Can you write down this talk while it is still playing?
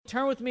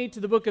turn with me to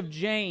the book of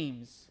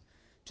James.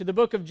 To the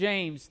book of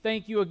James.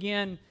 Thank you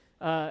again,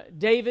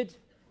 David,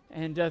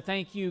 and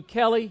thank you,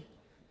 Kelly.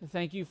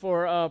 Thank you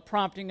for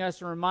prompting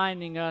us and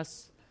reminding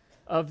us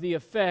of the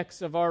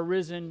effects of our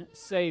risen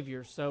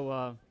Savior.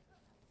 So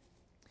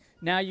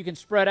now you can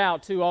spread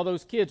out too. All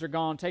those kids are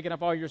gone, taking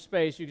up all your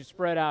space. You can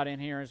spread out in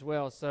here as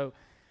well. So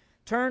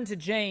turn to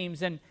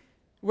James, and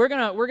we're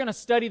gonna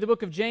study the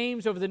book of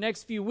James over the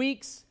next few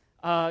weeks.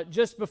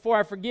 Just before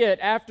I forget,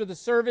 after the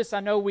service,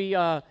 I know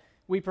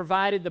we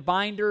provided the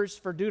binders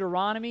for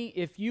Deuteronomy.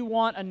 If you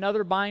want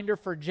another binder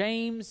for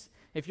James,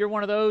 if you're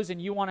one of those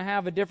and you want to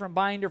have a different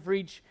binder for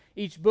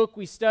each book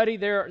we study,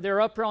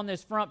 they're up here on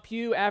this front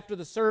pew after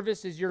the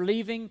service as you're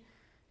leaving.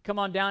 Come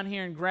on down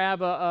here and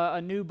grab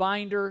a new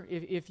binder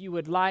if you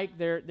would like.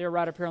 They're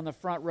right up here on the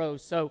front row.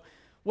 So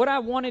what I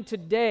wanted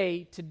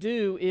today to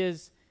do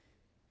is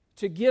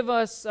to give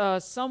us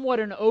somewhat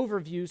an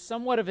overview,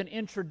 somewhat of an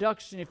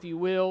introduction, if you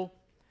will,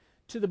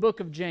 to the book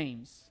of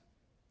James.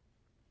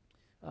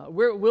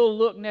 We'll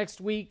look next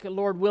week,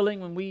 Lord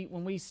willing,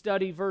 when we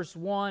study verse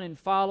 1 and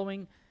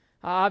following.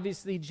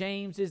 Obviously,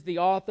 James is the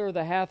author,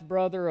 the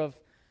half-brother of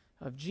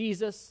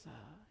Jesus.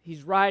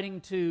 He's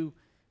writing to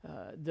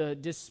the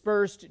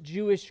dispersed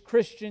Jewish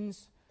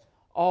Christians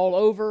all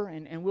over,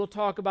 and we'll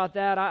talk about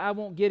that. I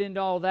won't get into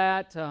all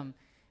that.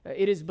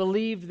 It is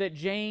believed that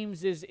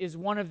James is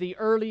one of the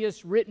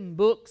earliest written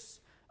books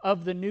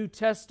of the New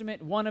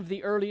Testament, one of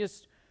the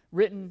earliest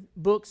written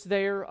books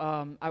there.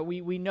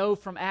 We know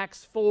from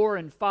Acts 4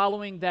 and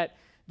following that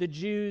the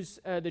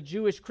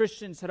Jewish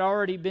Christians had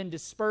already been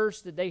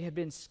dispersed, that they had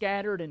been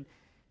scattered, and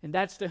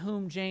that's to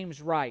whom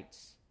James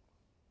writes.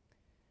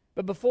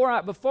 But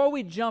before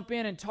we jump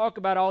in and talk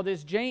about all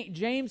this,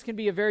 James can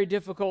be a very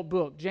difficult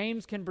book.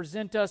 James can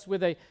present us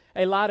with a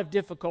lot of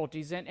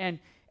difficulties, and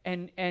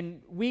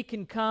we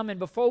can come, and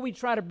before we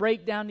try to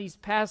break down these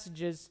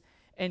passages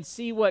and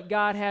see what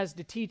God has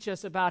to teach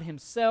us about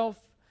Himself,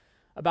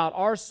 about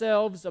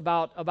ourselves,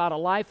 about a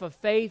life of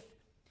faith,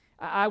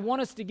 I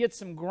want us to get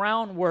some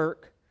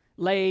groundwork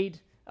laid,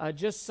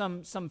 just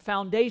some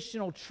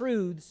foundational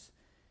truths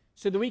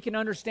so that we can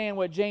understand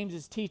what James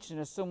is teaching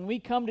us. So when we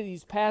come to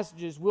these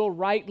passages, we'll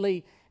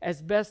rightly,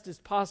 as best as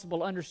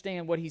possible,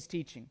 understand what he's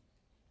teaching.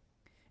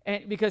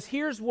 And because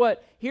here's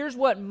what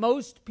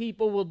most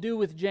people will do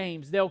with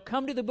James. They'll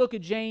come to the book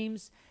of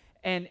James,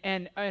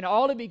 and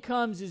all it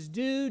becomes is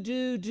do.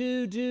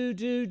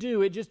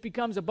 It just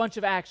becomes a bunch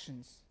of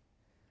actions.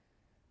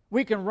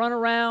 We can run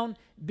around,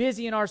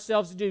 busying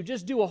ourselves to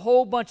just do a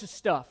whole bunch of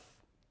stuff.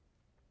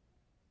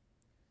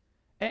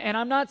 And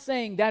I'm not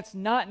saying that's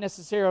not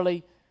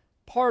necessarily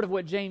part of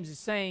what James is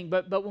saying,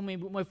 but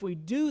if we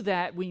do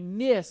that, we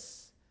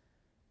miss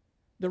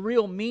the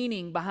real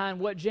meaning behind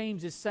what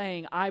James is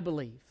saying, I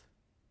believe.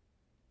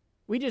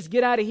 We just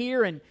get out of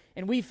here and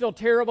we feel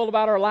terrible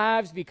about our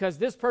lives because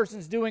this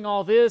person's doing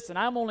all this and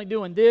I'm only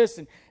doing this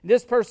and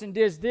this person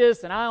does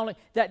this and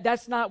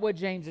that's not what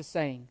James is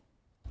saying.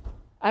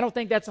 I don't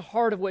think that's the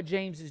heart of what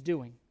James is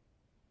doing.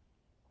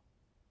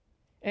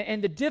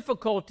 And the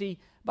difficulty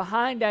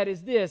behind that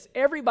is this: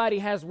 everybody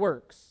has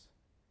works.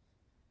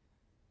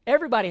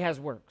 Everybody has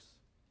works.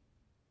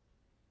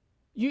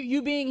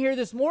 You being here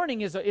this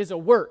morning is a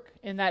work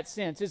in that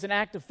sense, is an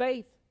act of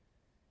faith.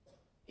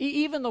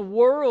 Even the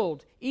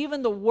world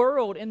in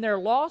their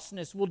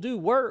lostness will do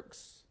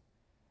works.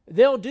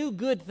 They'll do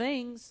good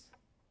things.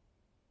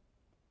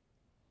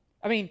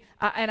 I mean,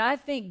 I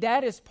think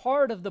that is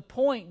part of the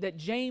point that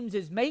James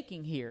is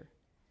making here.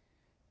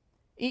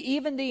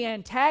 Even the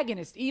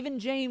antagonist, even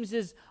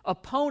James's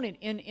opponent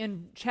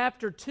in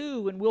chapter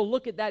 2, and we'll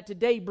look at that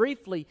today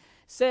briefly,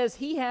 says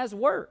he has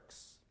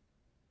works.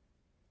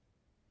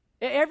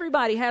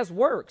 Everybody has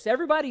works.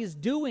 Everybody is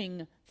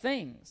doing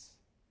things.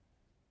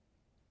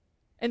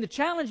 And the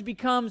challenge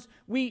becomes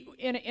we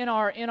in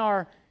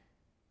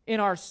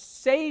our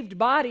saved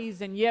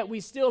bodies, and yet we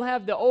still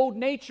have the old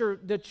nature.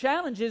 The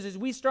challenge is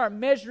we start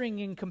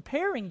measuring and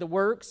comparing the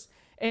works,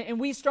 and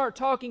we start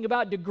talking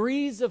about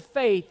degrees of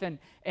faith,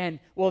 and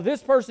well,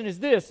 this person is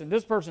this, and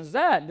this person is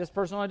that, and this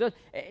person only does.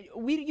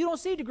 You don't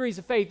see degrees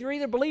of faith. You're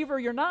either a believer or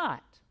you're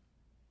not.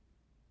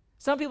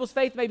 Some people's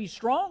faith may be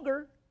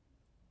stronger.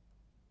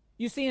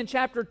 You see in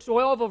chapter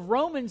 12 of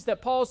Romans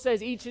that Paul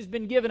says each has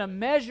been given a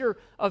measure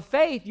of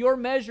faith. Your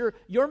measure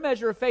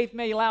of faith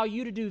may allow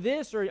you to do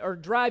this or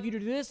drive you to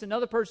do this, and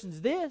another person's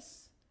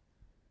this.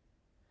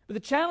 But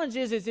the challenge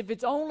is if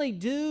it's only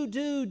do,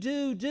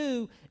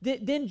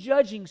 then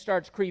judging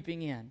starts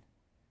creeping in.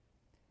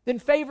 Then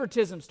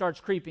favoritism starts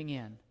creeping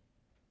in.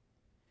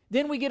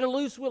 Then we get a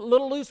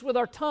little loose with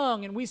our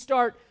tongue, and we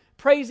start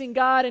praising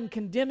God and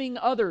condemning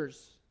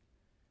others.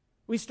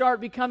 We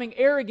start becoming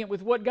arrogant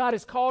with what God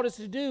has called us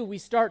to do. We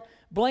start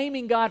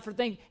blaming God for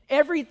things.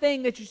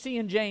 Everything that you see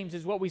in James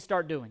is what we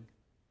start doing.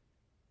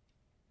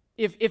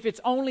 If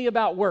it's only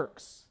about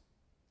works.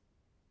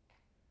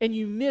 And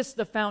you miss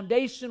the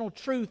foundational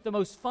truth, the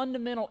most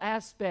fundamental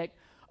aspect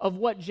of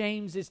what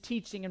James is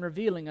teaching and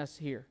revealing us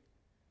here.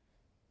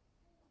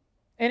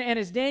 And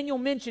as Daniel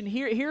mentioned,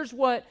 here's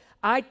what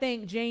I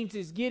think James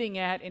is getting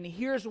at, and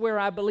here's where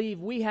I believe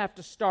we have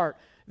to start.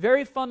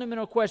 Very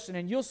fundamental question,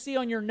 and you'll see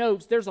on your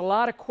notes there's a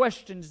lot of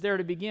questions there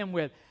to begin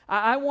with.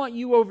 I want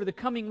you over the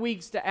coming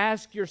weeks to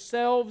ask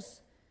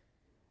yourselves,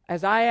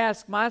 as I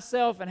ask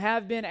myself and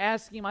have been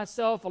asking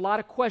myself a lot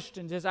of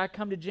questions as I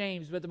come to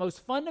James, but the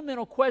most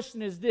fundamental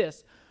question is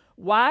this: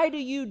 why do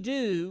you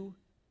do,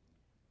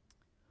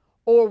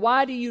 or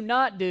why do you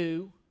not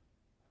do,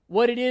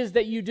 what it is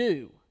that you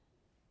do?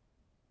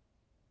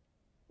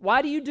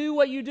 Why do you do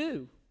what you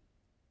do?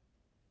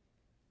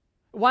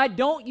 Why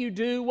don't you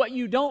do what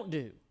you don't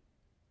do?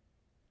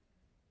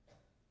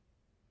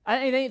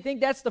 I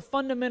think that's the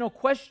fundamental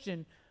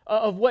question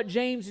of what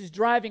James is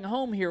driving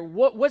home here.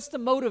 What's the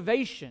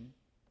motivation?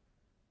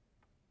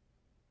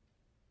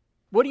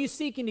 What are you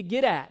seeking to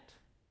get at?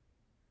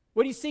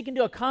 What are you seeking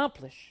to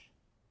accomplish?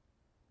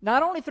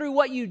 Not only through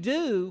what you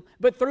do,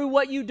 but through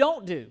what you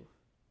don't do.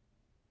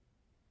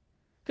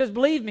 Because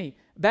believe me,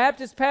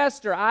 Baptist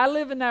pastor, I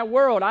live in that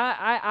world.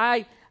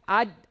 I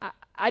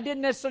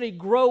didn't necessarily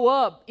grow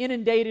up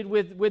inundated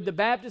with the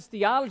Baptist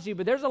theology,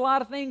 but there's a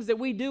lot of things that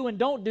we do and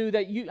don't do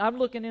that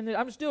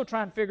I'm still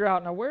trying to figure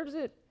out. Now, where does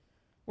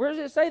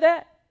it say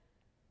that?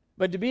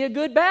 But to be a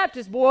good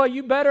Baptist, boy,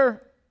 you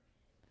better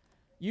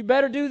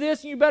do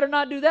this and you better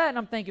not do that. And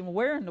I'm thinking, well,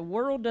 where in the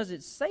world does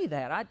it say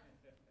that? I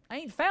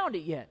ain't found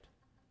it yet.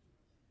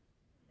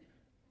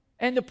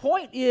 And the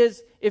point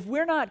is, if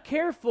we're not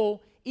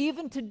careful,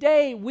 even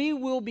today, we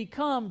will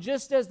become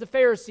just as the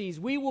Pharisees.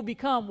 We will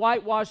become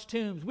whitewashed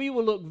tombs. We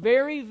will look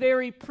very,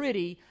 very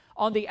pretty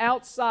on the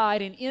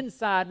outside, and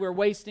inside we're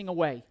wasting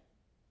away.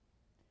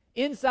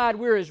 Inside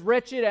we're as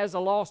wretched as a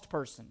lost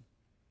person.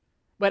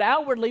 But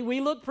outwardly we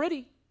look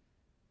pretty.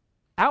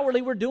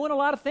 Outwardly we're doing a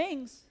lot of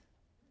things.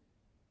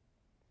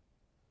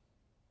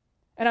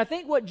 And I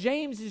think what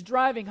James is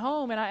driving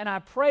home, and I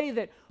pray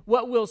that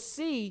what we'll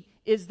see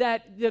is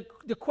that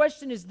the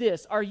question is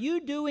this: are you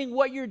doing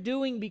what you're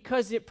doing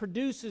because it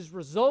produces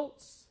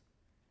results?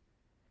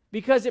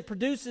 Because it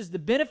produces the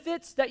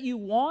benefits that you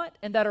want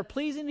and that are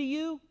pleasing to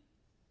you?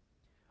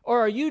 Or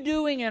are you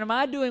doing, and am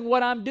I doing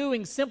what I'm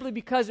doing simply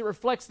because it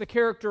reflects the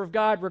character of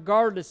God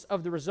regardless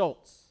of the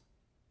results?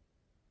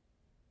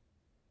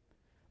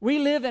 We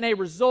live in a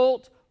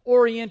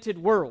result-oriented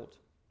world.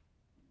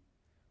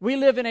 We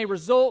live in a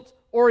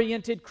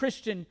result-oriented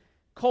Christian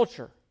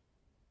culture.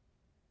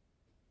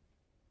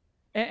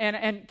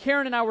 And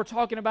Karen and I were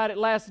talking about it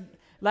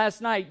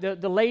last night.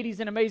 The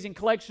ladies in Amazing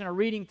Collection are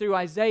reading through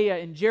Isaiah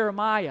and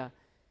Jeremiah.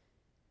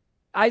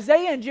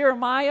 Isaiah and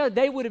Jeremiah,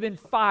 they would have been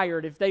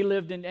fired if they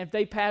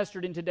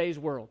pastored in today's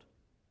world.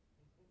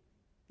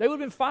 They would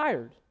have been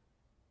fired.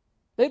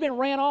 They've been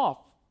ran off.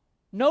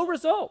 No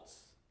results.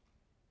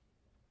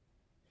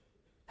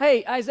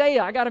 Hey,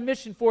 Isaiah, I got a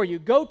mission for you.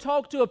 Go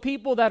talk to a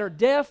people that are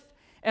deaf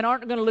and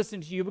aren't going to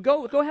listen to you, but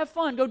go have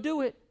fun. Go do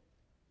it.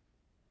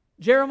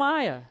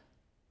 Jeremiah,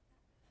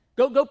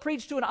 Go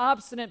preach to an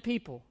obstinate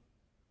people.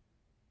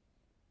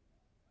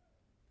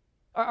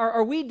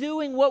 Are we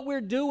doing what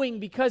we're doing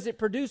because it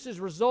produces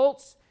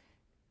results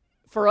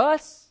for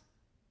us?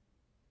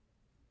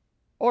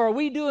 Or are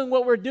we doing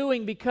what we're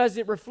doing because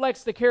it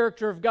reflects the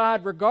character of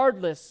God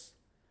regardless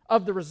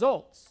of the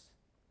results?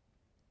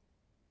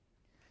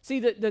 See,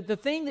 the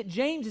thing that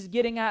James is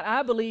getting at,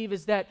 I believe,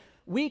 is that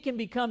we can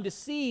become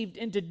deceived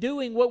into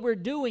doing what we're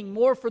doing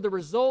more for the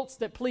results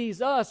that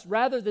please us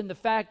rather than the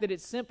fact that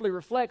it simply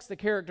reflects the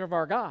character of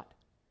our God.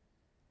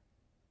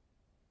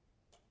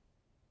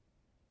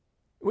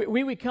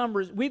 We become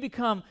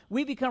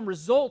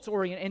results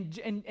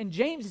oriented, and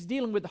James is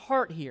dealing with the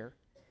heart here.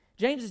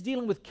 James is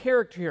dealing with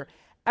character here.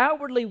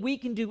 Outwardly, we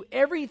can do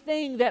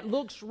everything that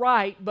looks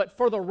right, but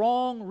for the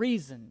wrong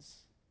reasons.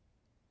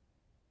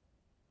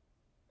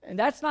 And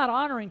that's not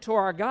honoring to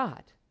our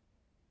God.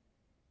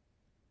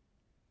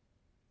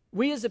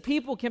 We as a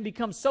people can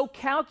become so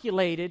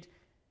calculated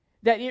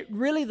that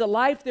the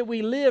life that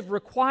we live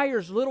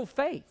requires little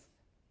faith.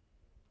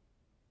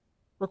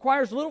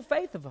 Requires little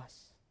faith of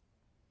us.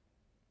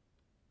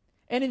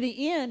 And in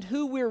the end,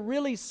 who we're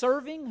really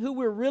serving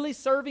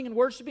and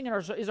worshiping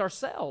is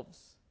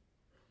ourselves.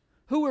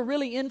 Who we're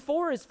really in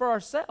for is for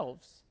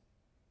ourselves.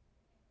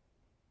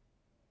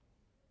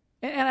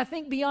 And I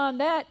think beyond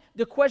that,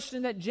 the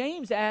question that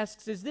James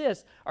asks is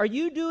this: are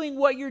you doing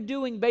what you're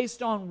doing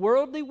based on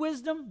worldly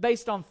wisdom,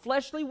 based on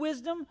fleshly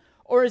wisdom,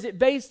 or is it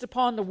based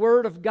upon the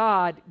Word of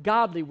God,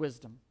 godly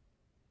wisdom?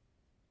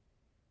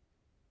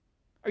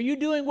 Are you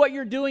doing what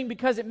you're doing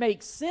because it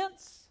makes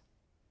sense?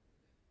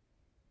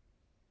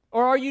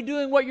 Or are you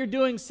doing what you're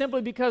doing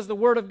simply because the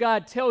Word of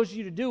God tells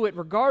you to do it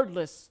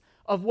regardless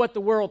of what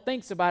the world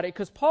thinks about it?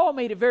 Because Paul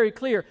made it very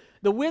clear,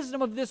 the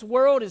wisdom of this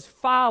world is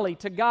folly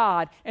to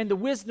God, and the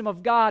wisdom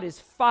of God is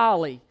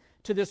folly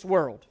to this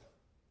world.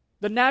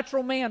 The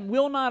natural man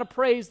will not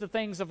appraise the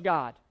things of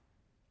God.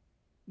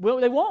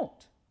 They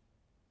won't.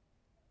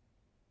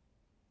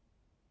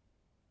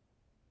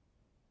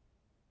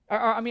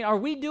 Are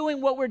we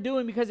doing what we're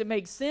doing because it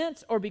makes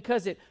sense, or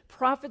because it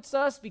profits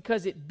us,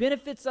 because it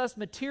benefits us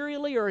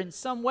materially or in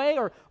some way?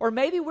 Or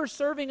maybe we're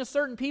serving a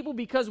certain people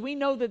because we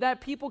know that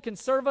people can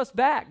serve us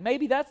back.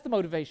 Maybe that's the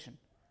motivation.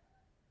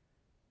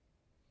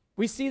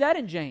 We see that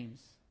in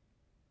James.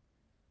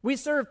 We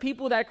serve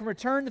people that can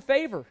return the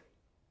favor.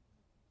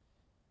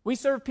 We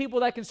serve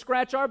people that can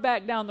scratch our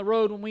back down the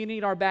road when we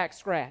need our back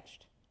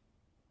scratched.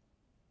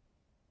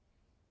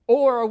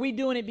 Or are we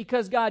doing it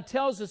because God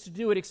tells us to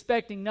do it,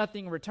 expecting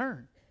nothing in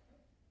return,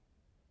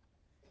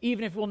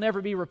 even if we'll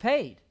never be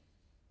repaid?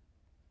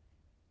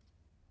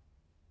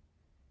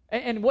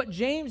 And what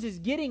James is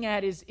getting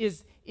at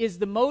is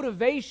the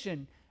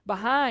motivation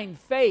behind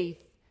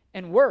faith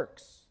and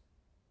works.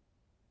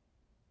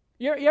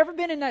 You ever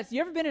been in that?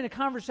 You ever been in a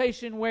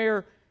conversation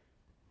where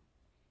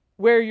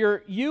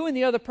you and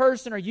the other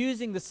person are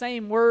using the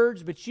same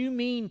words, but you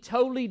mean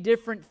totally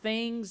different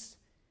things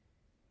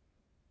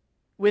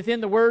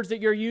within the words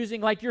that you're using?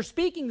 Like, you're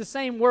speaking the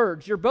same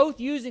words. You're both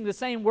using the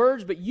same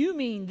words, but you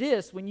mean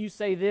this when you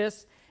say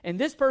this, and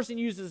this person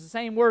uses the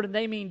same word and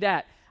they mean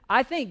that.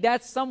 I think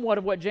that's somewhat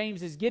of what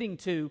James is getting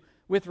to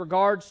with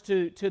regards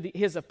to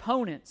his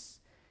opponents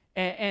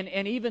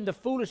and even the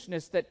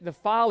foolishness, the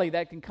folly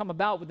that can come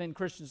about within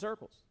Christian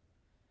circles.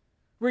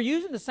 We're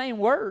using the same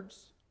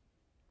words.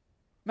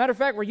 Matter of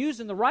fact, we're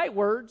using the right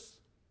words,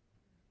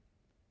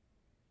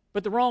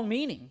 but the wrong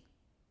meaning,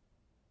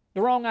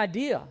 the wrong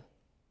idea.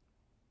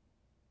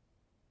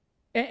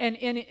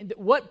 And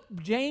what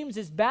James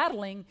is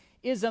battling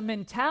is a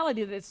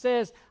mentality that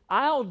says,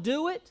 I'll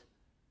do it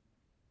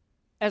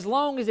as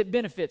long as it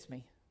benefits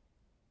me.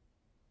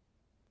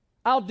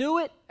 I'll do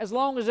it as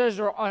long as there's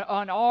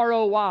an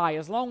ROI,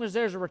 as long as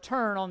there's a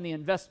return on the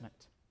investment.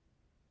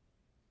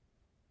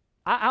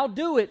 I'll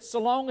do it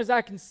so long as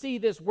I can see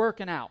this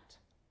working out.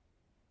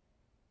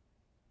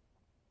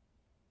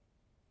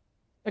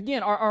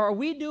 Again, are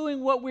we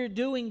doing what we're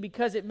doing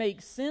because it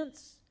makes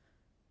sense?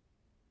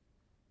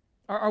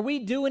 Are we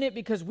doing it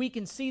because we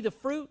can see the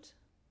fruit?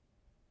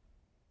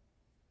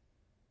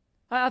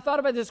 I thought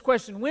about this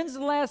question. When's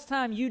the last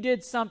time you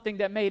did something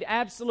that made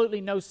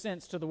absolutely no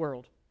sense to the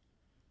world?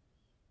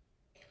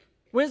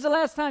 When's the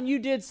last time you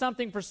did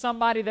something for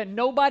somebody that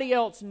nobody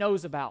else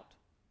knows about?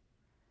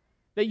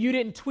 That you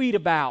didn't tweet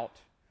about,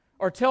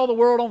 or tell the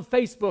world on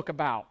Facebook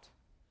about,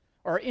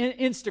 or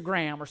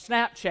Instagram, or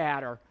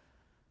Snapchat, or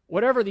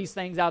whatever these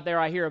things out there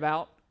I hear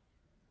about?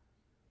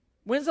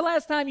 When's the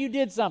last time you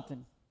did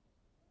something?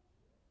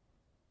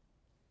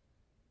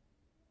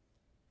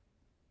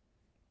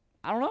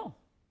 I don't know.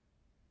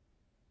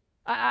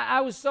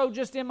 I was so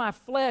just in my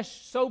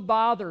flesh, so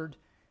bothered.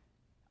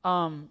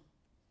 I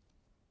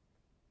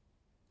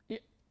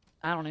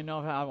don't even know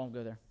if I won't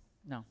go there.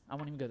 No, I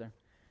won't even go there.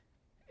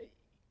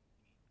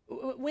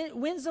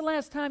 When's the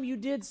last time you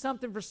did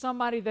something for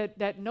somebody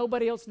that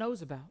nobody else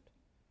knows about?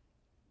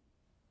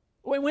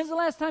 When's the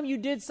last time you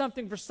did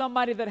something for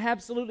somebody that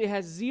absolutely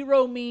has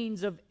zero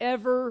means of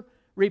ever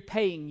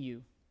repaying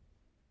you?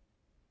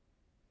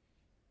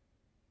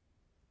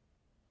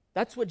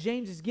 That's what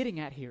James is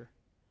getting at here.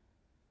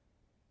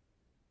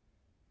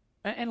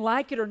 And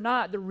like it or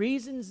not, the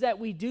reasons that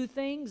we do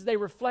things, they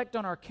reflect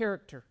on our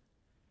character.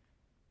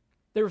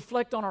 They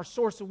reflect on our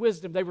source of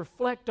wisdom. They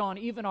reflect on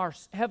even our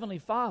Heavenly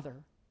Father.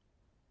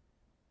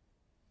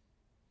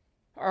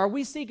 Are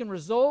we seeking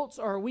results,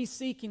 or are we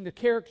seeking the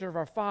character of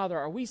our Father?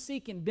 Are we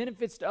seeking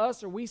benefits to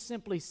us, or are we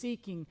simply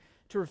seeking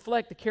to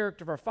reflect the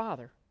character of our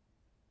Father?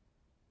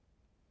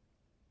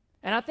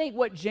 And I think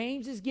what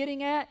James is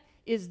getting at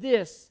is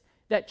this,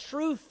 that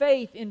true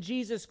faith in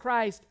Jesus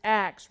Christ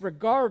acts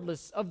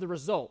regardless of the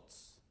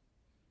results.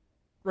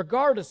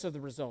 Regardless of the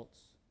results.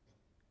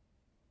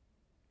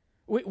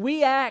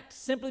 We act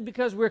simply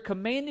because we're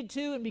commanded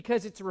to, and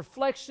because it's a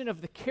reflection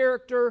of the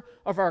character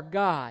of our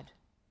God.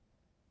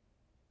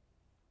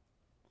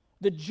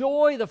 The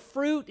joy, the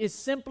fruit is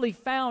simply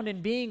found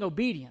in being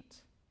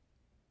obedient.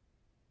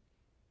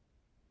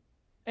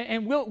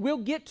 And we'll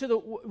get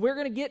to we're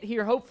going to get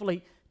here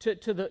hopefully to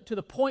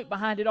the point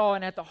behind it all.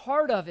 And at the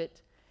heart of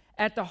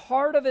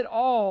it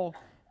all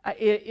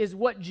is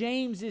what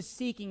James is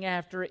seeking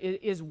after,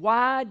 is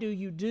why do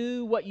you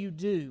do what you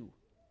do?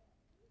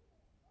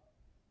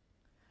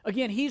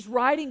 Again, he's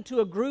writing to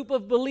a group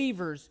of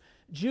believers,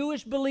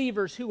 Jewish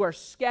believers who are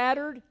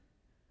scattered,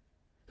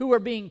 who are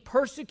being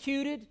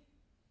persecuted,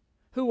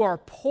 who are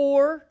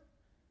poor,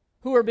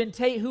 who are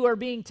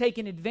being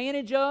taken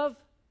advantage of.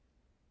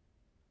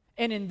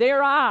 And in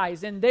their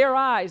eyes,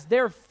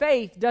 their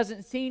faith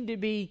doesn't seem to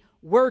be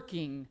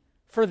working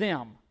for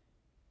them.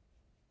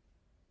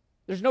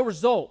 There's no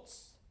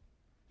results.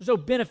 There's no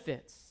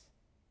benefits.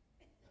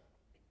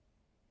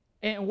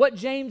 And what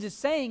James is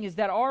saying is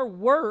that our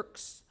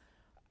works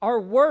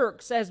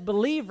as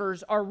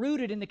believers are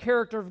rooted in the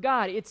character of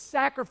God. It's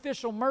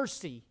sacrificial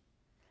mercy,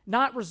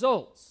 not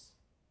results.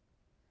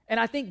 And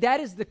I think that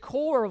is the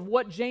core of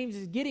what James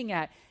is getting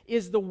at,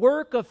 is the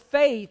work of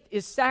faith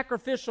is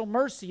sacrificial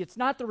mercy. It's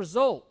not the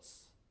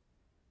results.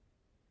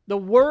 The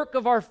work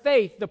of our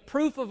faith, the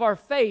proof of our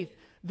faith,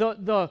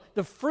 The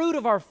fruit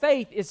of our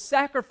faith is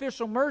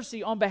sacrificial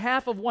mercy on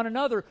behalf of one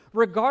another,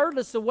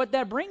 regardless of what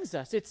that brings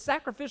us. It's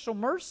sacrificial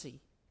mercy.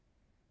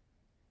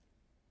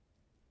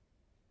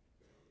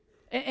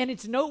 And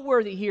it's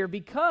noteworthy here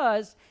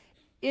because,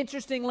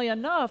 interestingly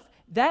enough,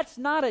 that's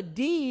not a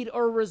deed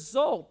or a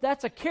result.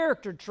 That's a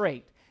character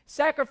trait.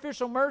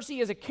 Sacrificial mercy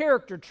is a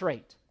character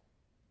trait.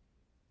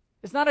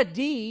 It's not a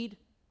deed.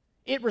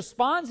 It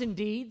responds in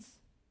deeds.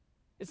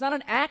 It's not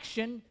an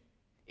action.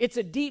 It's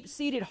a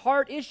deep-seated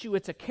heart issue.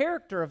 It's a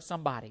character of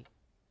somebody.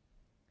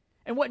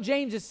 And what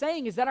James is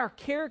saying is that our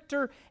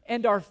character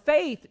and our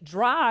faith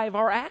drive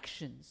our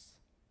actions.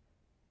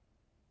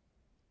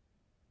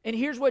 And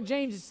here's what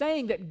James is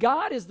saying, that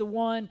God is the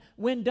one,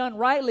 when done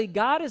rightly,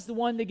 God is the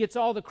one that gets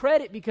all the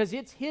credit because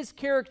it's His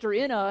character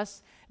in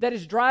us that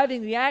is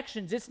driving the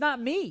actions. It's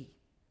not me.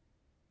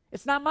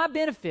 It's not my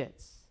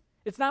benefits.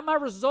 It's not my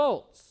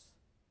results.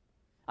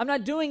 I'm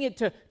not doing it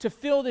to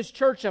fill this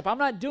church up. I'm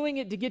not doing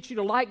it to get you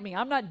to like me.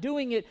 I'm not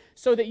doing it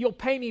so that you'll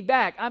pay me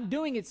back. I'm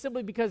doing it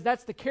simply because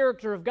that's the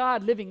character of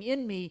God living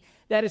in me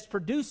that is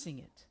producing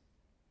it.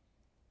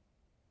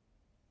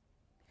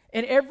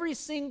 And every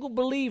single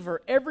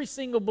believer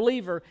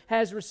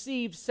has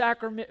received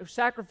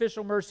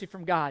sacrificial mercy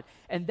from God.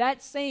 And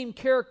that same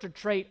character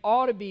trait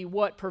ought to be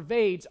what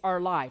pervades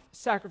our life,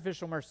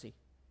 sacrificial mercy.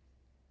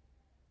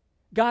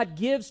 God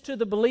gives to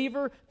the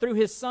believer through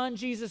His Son,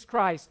 Jesus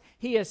Christ.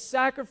 He has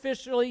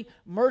sacrificially,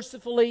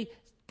 mercifully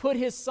put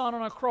His Son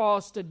on a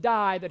cross to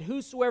die, that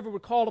whosoever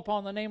would call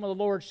upon the name of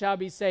the Lord shall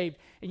be saved.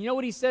 And you know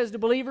what He says to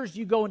believers?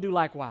 You go and do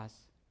likewise.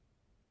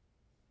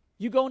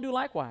 You go and do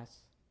likewise.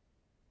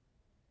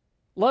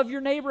 Love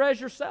your neighbor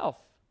as yourself.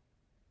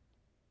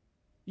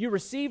 You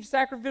receive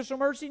sacrificial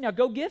mercy, now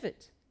go give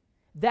it.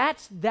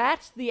 That's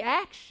the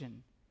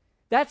action.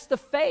 That's the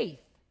faith.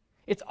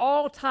 It's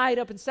all tied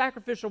up in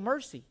sacrificial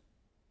mercy.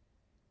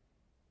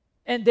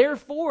 And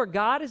therefore,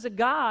 God is a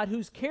God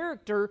whose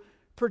character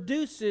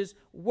produces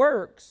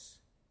works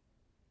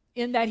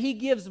in that He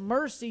gives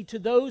mercy to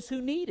those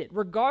who need it,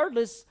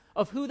 regardless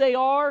of who they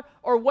are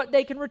or what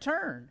they can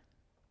return.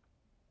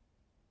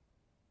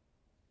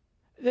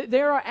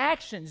 There are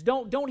actions.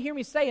 Don't hear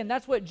me say, and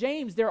that's what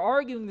James, they're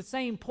arguing the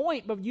same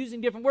point, but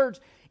using different words.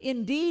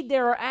 Indeed,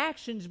 there are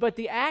actions, but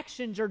the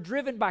actions are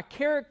driven by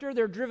character,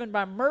 they're driven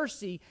by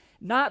mercy,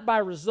 not by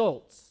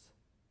results.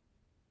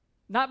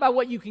 Not by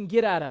what you can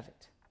get out of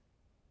it.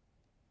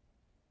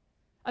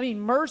 I mean,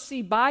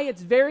 mercy, by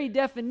its very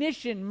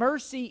definition,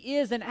 mercy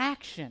is an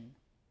action.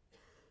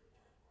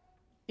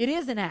 It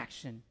is an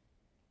action.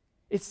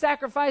 It's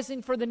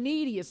sacrificing for the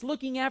needy. It's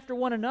looking after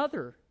one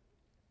another.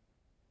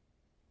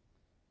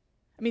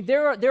 I mean,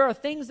 there are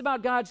things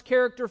about God's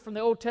character from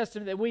the Old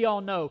Testament that we all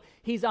know.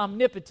 He's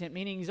omnipotent,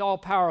 meaning He's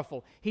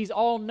all-powerful. He's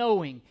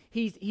all-knowing.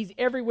 He's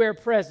everywhere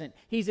present.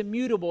 He's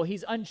immutable.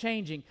 He's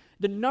unchanging.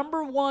 The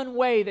number one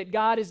way that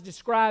God is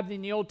described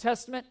in the Old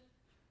Testament,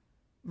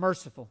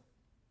 merciful,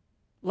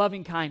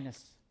 loving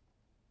kindness.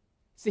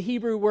 It's the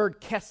Hebrew word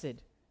chesed,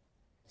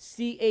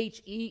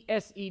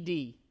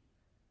 C-H-E-S-E-D.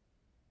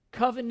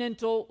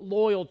 Covenantal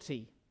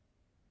loyalty,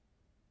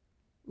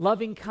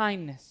 loving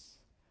kindness,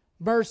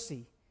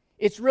 mercy.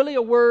 It's really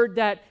a word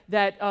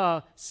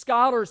that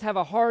scholars have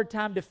a hard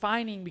time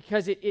defining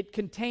because it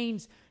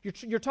contains,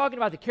 you're talking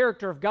about the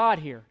character of God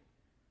here.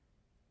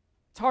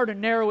 It's hard to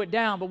narrow it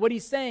down, but what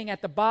he's saying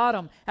at the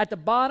bottom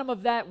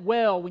of that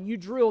well, when you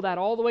drill that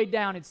all the way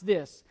down, it's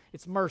this.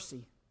 It's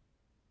mercy.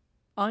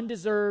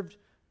 Undeserved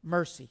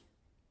mercy.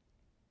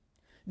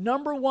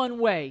 Number one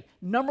way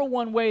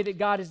that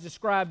God is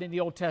described in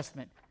the Old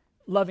Testament,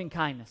 loving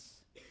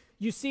kindness.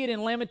 You see it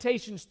in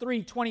Lamentations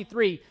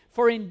 3:23.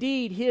 For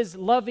indeed His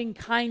loving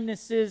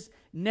kindnesses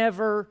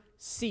never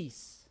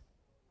cease.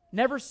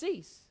 Never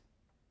cease.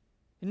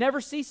 It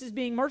never ceases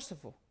being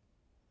merciful.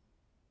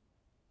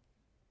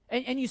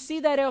 And you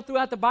see that out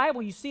throughout the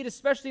Bible. You see it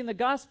especially in the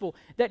gospel,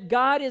 that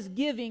God is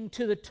giving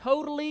to the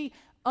totally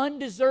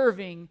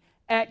undeserving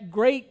at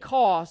great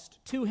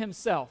cost to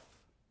Himself.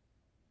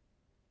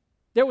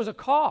 There was a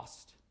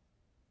cost.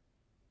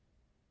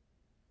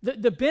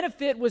 The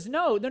benefit was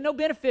no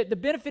benefit. The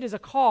benefit is a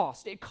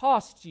cost. It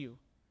costs you.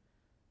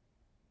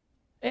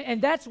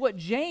 And that's what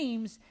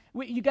James,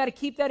 you got to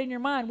keep that in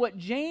your mind. What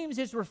James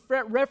is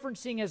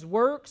referencing as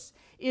works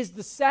is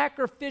the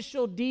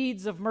sacrificial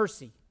deeds of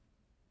mercy.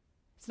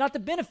 It's not the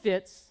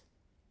benefits.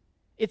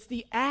 It's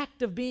the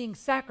act of being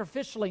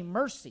sacrificially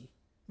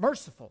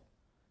merciful.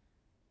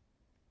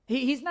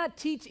 He's not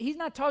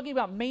talking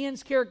about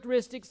man's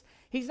characteristics.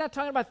 He's not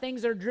talking about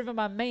things that are driven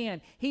by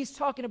man. He's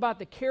talking about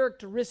the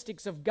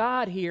characteristics of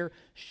God here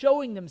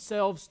showing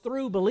themselves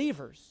through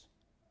believers.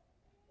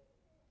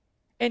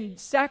 And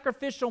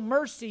sacrificial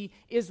mercy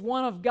is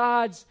one of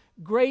God's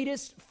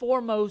greatest,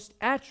 foremost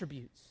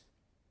attributes.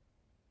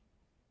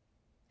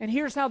 And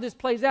here's how this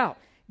plays out.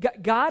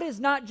 God is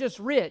not just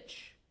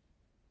rich,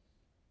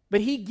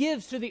 but He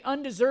gives to the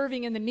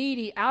undeserving and the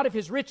needy out of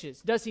His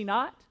riches. Does He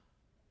not?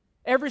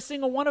 Every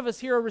single one of us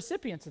here are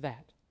recipients of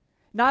that.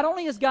 Not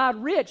only is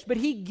God rich, but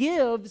He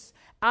gives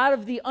out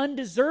of the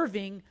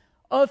undeserving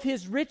of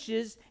His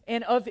riches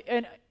and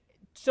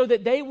so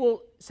that they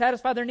will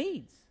satisfy their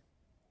needs.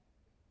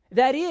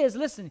 That is,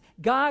 listen,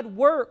 God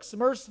works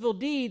merciful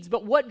deeds,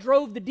 but what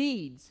drove the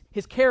deeds?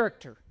 His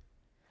character.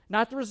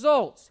 Not the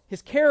results.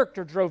 His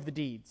character drove the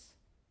deeds.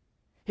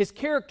 His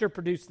character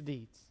produced the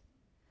deeds.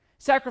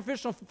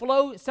 Sacrificial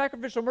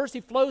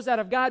mercy flows out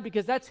of God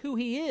because that's who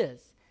He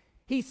is.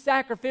 He's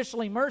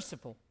sacrificially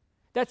merciful.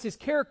 That's His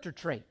character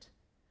trait.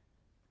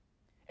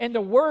 And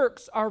the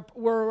works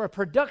were a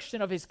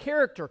production of His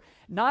character,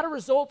 not a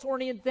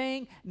results-oriented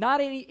thing.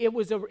 It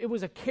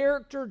was a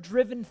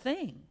character-driven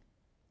thing.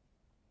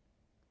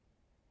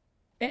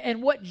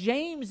 And what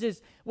James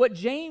is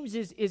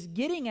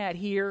getting at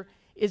here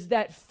is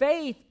that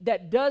faith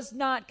that does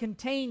not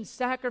contain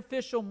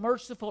sacrificial,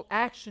 merciful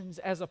actions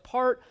as a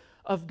part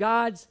of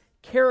God's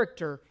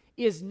character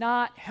is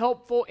not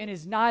helpful and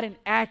is not an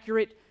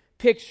accurate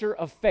picture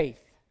of faith.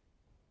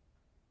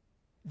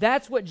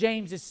 That's what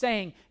James is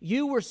saying.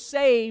 You were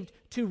saved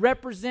to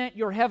represent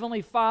your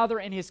Heavenly Father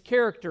and His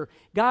character.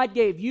 God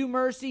gave you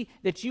mercy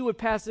that you would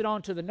pass it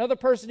on to another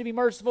person to be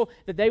merciful,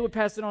 that they would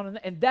pass it on.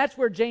 And that's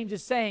where James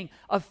is saying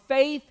a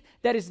faith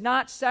that is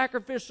not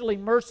sacrificially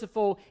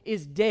merciful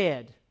is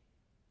dead.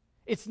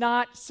 It's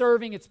not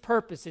serving its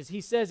purposes.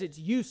 He says it's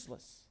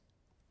useless.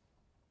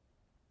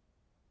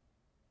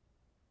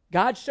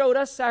 God showed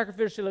us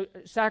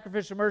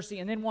sacrificial mercy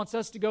and then wants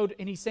us to go,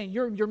 and He's saying,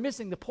 you're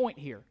missing the point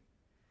here.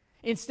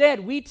 Instead,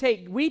 we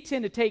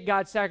tend to take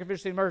God's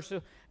sacrificial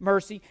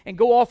mercy and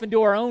go off and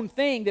do our own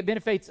thing that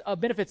benefits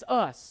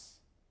us.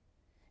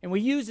 And we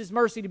use His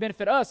mercy to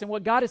benefit us. And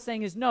what God is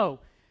saying is, no,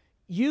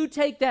 you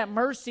take that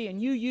mercy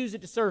and you use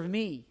it to serve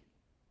me.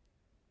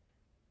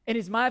 And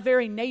it's my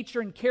very nature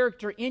and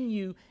character in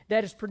you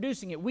that is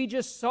producing it. We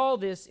just saw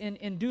this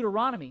in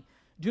Deuteronomy.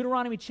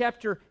 Deuteronomy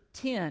chapter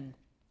 10,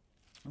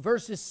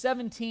 verses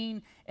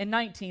 17 and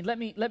 19. Let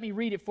me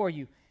read it for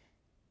you. It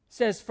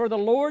says, "For the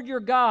Lord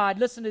your God,"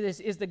 listen to this,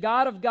 "is the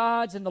God of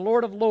gods and the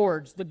Lord of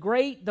lords, the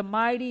great, the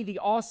mighty, the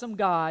awesome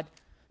God,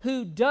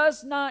 who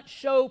does not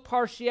show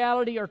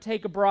partiality or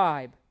take a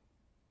bribe.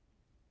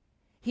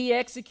 He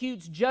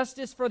executes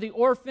justice for the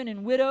orphan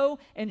and widow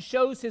and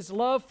shows His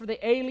love for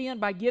the alien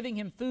by giving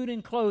him food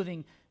and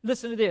clothing."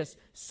 Listen to this.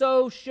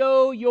 "So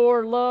show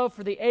your love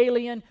for the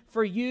alien,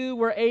 for you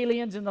were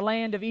aliens in the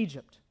land of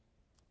Egypt."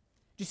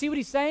 Do you see what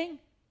he's saying?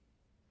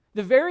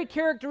 The very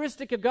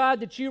characteristic of God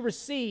that you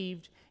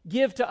received,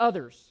 give to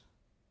others.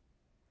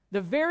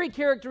 The very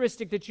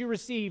characteristic that you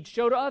received,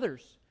 show to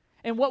others.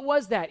 And what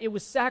was that? It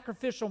was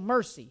sacrificial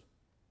mercy.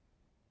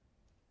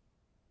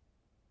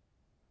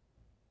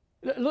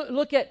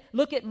 Look at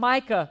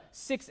Micah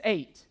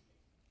 6:8.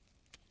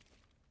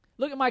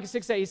 Look at Micah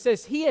 6:8. It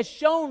says, "He has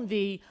shown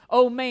thee,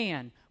 O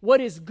man,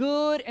 what is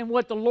good and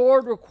what the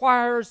Lord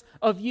requires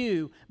of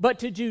you, but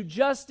to do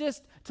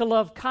justice, to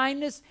love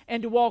kindness,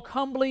 and to walk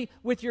humbly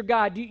with your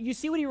God." Do you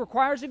see what He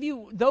requires of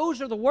you?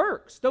 Those are the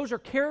works. Those are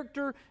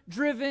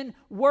character-driven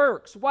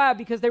works. Why?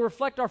 Because they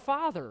reflect our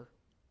Father.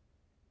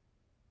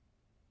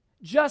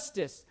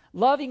 Justice,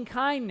 loving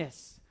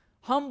kindness,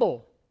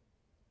 humble.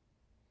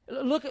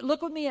 Look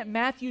with me at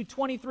Matthew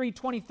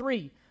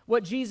 23:23,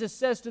 what Jesus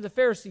says to the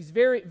Pharisees.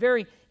 Very,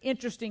 very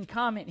interesting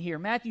comment here.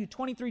 Matthew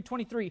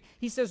 23:23.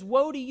 He says,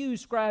 "Woe to you,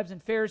 scribes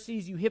and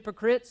Pharisees, you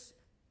hypocrites!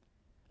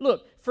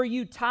 Look, for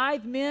you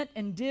tithe mint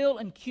and dill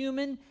and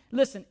cumin,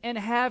 listen, and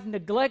have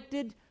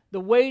neglected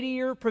the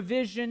weightier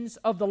provisions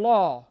of the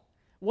law."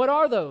 What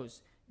are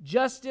those?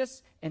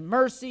 Justice and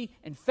mercy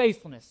and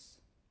faithfulness.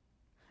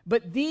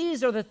 "But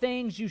these are the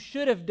things you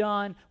should have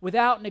done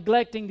without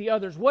neglecting the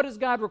others." What does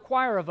God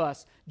require of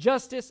us?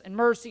 Justice and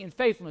mercy and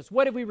faithfulness.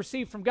 What have we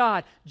received from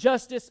God?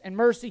 Justice and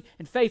mercy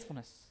and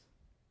faithfulness.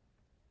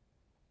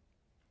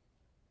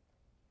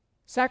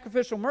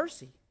 Sacrificial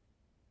mercy.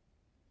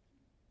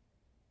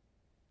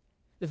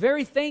 The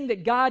very thing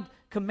that God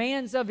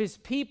commands of His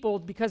people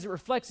because it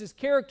reflects His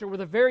character were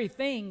the very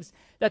things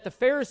that the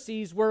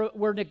Pharisees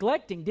were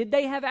neglecting. Did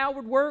they have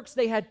outward works?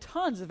 They had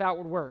tons of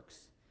outward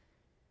works.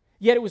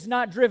 Yet it was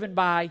not driven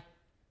by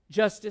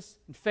justice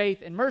and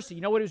faith and mercy.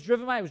 You know what it was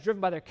driven by? It was driven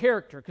by their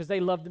character because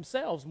they loved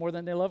themselves more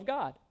than they loved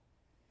God.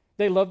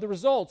 They loved the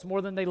results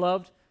more than they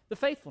loved the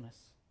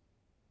faithfulness.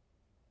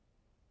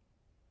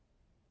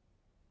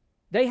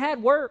 They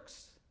had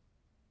works.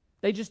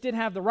 They just didn't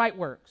have the right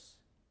works.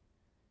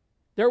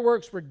 Their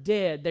works were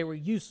dead. They were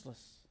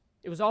useless.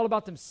 It was all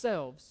about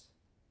themselves.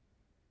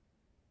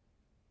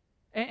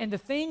 And the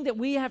thing that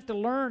we have to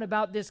learn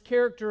about this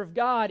character of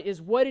God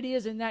is what it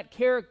is in that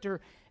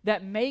character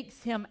that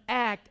makes Him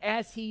act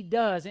as He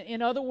does.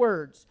 In other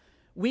words,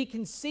 we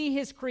can see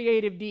His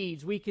creative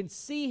deeds. We can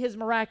see His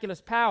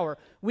miraculous power.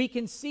 We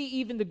can see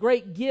even the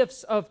great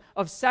gifts of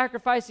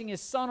sacrificing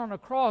His Son on a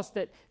cross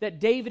that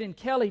David and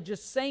Kelly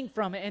just sang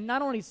from. And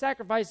not only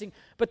sacrificing,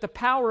 but the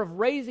power of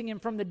raising Him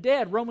from the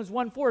dead. Romans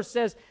 1:4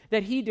 says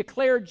that He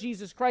declared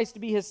Jesus Christ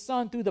to be His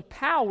Son through the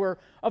power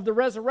of the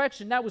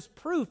resurrection. That was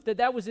proof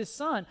that was His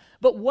Son.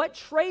 But what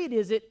trait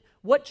is it?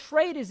 What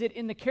trait is it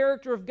in the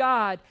character of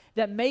God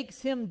that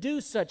makes Him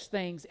do such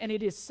things? And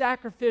it is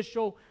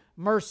sacrificial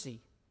mercy.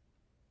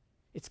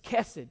 It's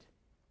chesed.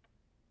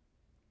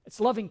 It's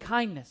loving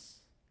kindness.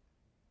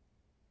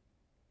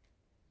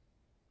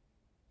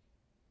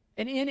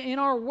 And in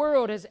our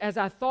world, as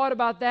I thought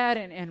about that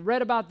and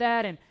read about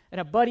that, and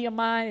a buddy of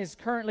mine is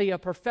currently a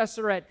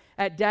professor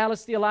at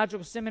Dallas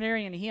Theological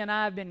Seminary, and he and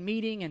I have been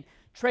meeting and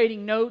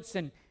trading notes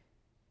and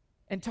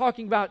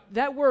talking about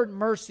that word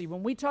mercy.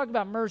 When we talk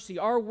about mercy,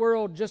 our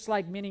world, just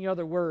like many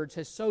other words,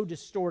 has so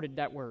distorted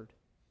that word.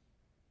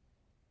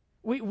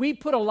 We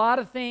put a lot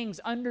of things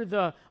under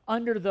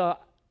the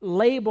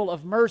label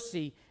of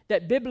mercy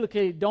that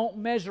biblically don't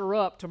measure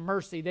up to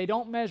mercy. They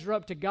don't measure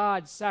up to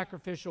God's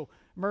sacrificial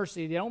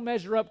mercy. They don't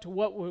measure up to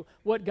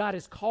what God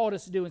has called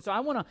us to do. And so I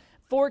want to,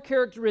 4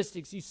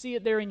 characteristics, you see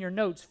it there in your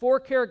notes,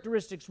 4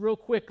 characteristics real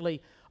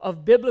quickly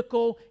of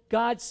biblical,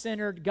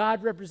 God-centered,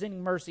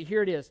 God-representing mercy.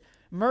 Here it is.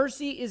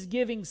 Mercy is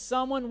giving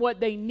someone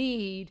what they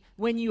need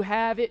when you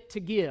have it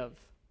to give.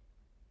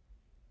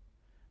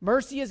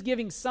 Mercy is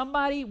giving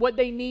somebody what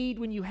they need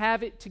when you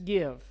have it to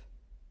give.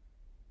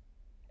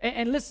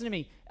 And listen to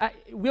me,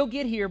 we'll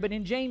get here, but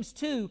in James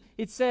 2,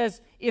 it says,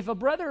 if a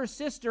brother or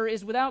sister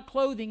is without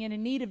clothing and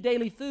in need of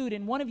daily food,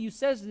 and one of you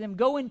says to them,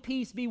 go in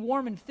peace, be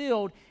warm and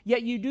filled,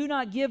 yet you do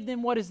not give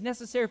them what is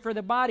necessary for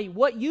the body,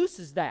 what use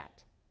is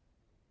that?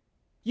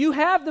 You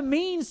have the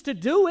means to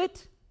do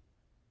it.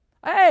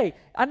 Hey,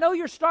 I know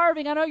you're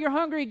starving, I know you're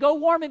hungry, go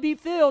warm and be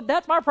filled.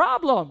 That's my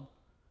problem.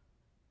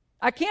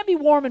 I can't be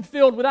warm and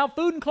filled without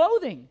food and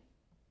clothing.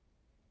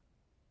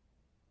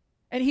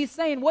 And he's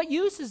saying, what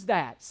use is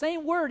that?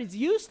 Same word, it's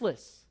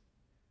useless.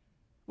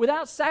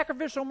 Without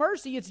sacrificial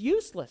mercy, it's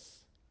useless.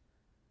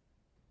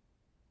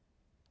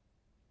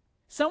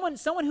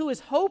 Someone who is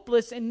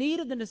hopeless in need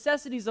of the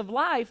necessities of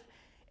life,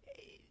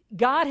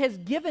 God has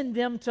given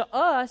them to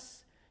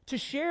us to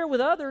share with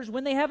others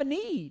when they have a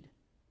need.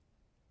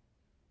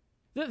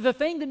 The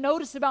thing to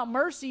notice about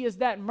mercy is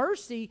that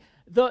mercy,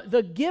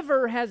 the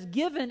giver has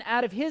given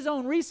out of his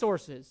own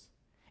resources.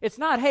 It's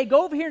not, hey,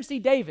 go over here and see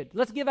David.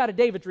 Let's give out of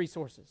David's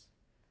resources.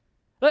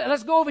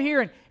 Let's go over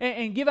here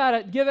and give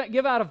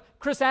out of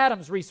Chris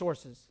Adams'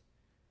 resources.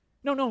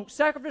 No,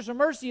 sacrificial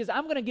mercy is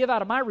I'm going to give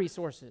out of my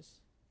resources.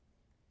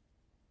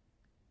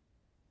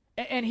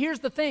 And here's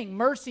the thing,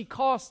 mercy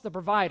costs the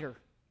provider.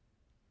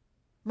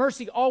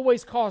 Mercy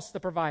always costs the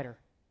provider.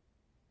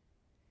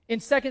 In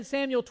 2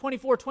 Samuel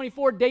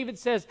 24:24, David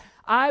says,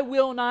 I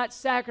will not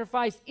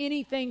sacrifice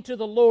anything to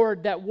the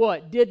Lord that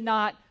what? Did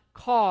not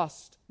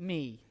cost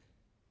me.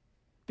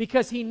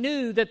 Because he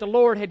knew that the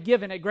Lord had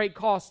given at great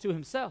cost to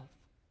himself.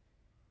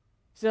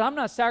 He said, I'm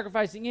not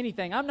sacrificing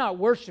anything. I'm not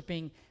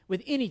worshiping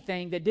with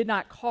anything that did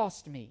not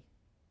cost me.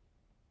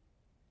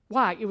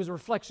 Why? It was a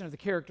reflection of the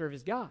character of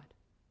his God.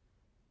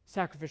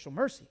 Sacrificial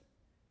mercy.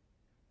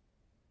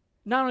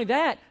 Not only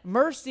that,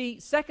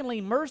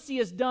 secondly, mercy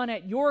is done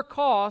at your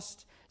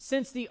cost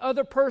since the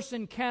other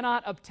person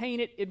cannot obtain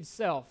it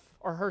himself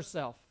or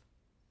herself.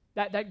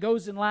 That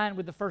goes in line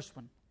with the first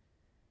one.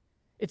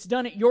 It's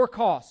done at your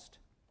cost.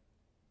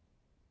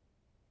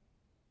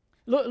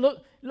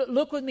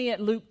 Look with me at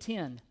Luke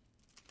 10.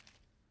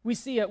 We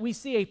see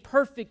a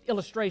perfect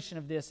illustration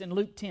of this in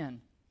Luke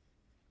 10.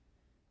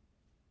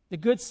 The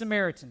Good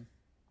Samaritan.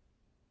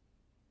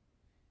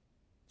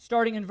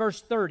 Starting in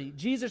verse 30,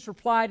 Jesus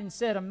replied and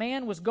said, a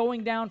man was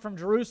going down from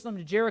Jerusalem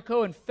to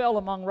Jericho and fell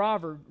among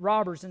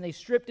robbers, and they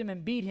stripped him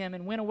and beat him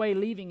and went away,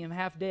 leaving him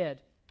half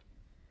dead.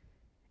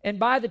 And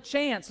by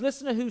chance,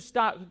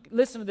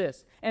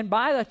 and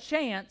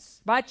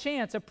by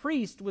chance, a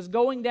priest was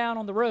going down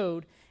on the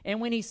road, and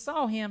when he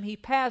saw him, he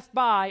passed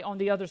by on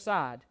the other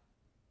side.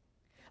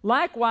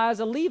 Likewise,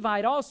 a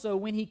Levite also,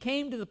 when he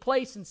came to the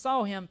place and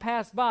saw him,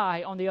 passed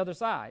by on the other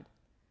side.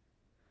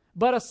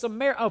 But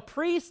a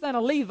priest and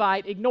a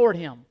Levite ignored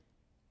him.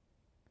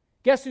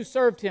 Guess who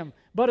served him?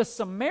 But a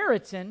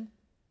Samaritan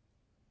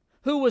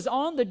who was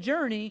on the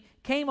journey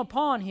came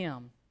upon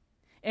him.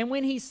 And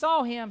when he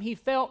saw him, he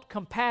felt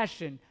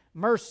compassion,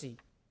 mercy,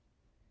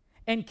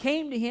 and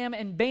came to him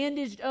and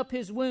bandaged up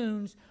his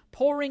wounds,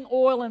 pouring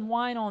oil and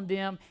wine on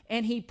them,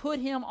 and he put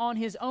him on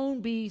his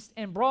own beast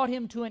and brought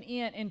him to an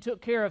inn and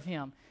took care of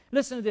him.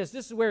 Listen to this.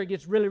 This is where it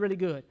gets really, really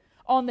good.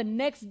 On the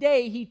next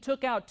day, he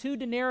took out 2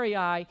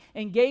 denarii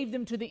and gave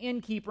them to the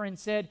innkeeper and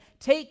said,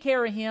 take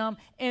care of him,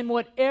 and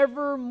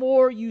whatever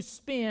more you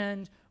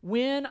spend,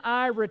 when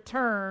I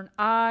return,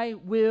 I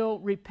will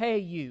repay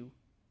you.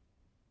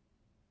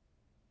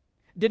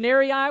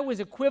 Denarii was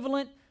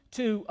equivalent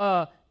to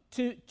a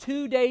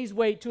day's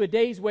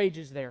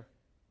wages there.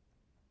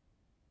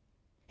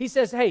 He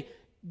says, hey,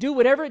 do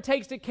whatever it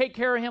takes to take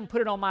care of him,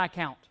 put it on my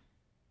account.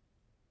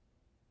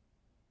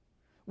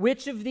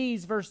 Which of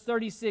these, verse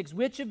 36,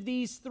 which of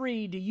these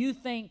 3 do you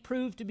think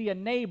proved to be a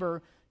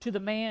neighbor to the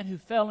man who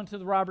fell into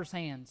the robber's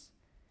hands?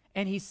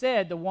 And he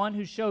said, the one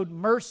who showed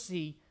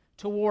mercy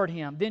toward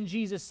him. Then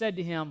Jesus said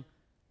to him,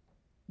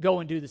 go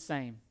and do the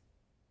same.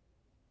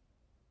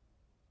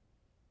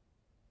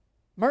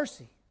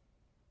 Mercy.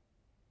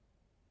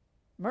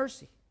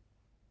 Mercy.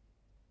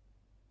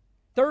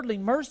 Thirdly,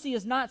 mercy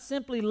is not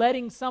simply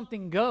letting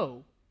something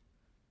go.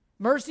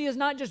 Mercy is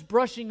not just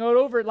brushing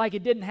over it like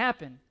it didn't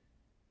happen.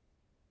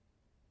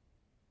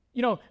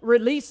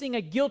 Releasing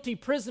a guilty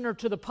prisoner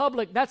to the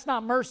public, that's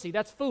not mercy,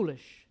 that's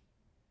foolish.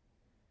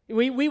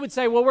 We would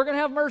say, well, we're going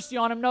to have mercy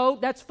on him. No,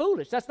 that's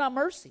foolish. That's not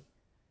mercy.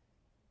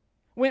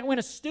 When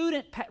a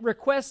student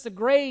requests a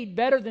grade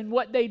better than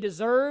what they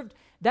deserved,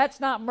 that's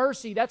not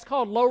mercy. That's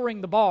called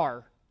lowering the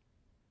bar.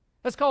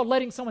 That's called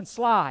letting someone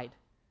slide.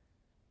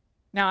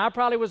 Now, I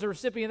probably was a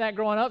recipient of that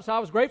growing up, so I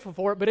was grateful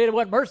for it, but it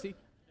wasn't mercy.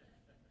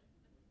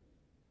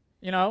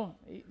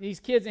 These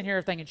kids in here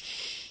are thinking,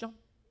 shh,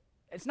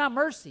 it's not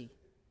mercy.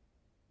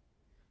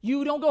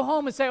 You don't go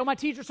home and say, oh, my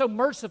teacher's so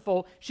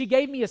merciful, she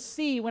gave me a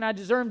C when I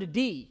deserved a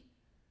D.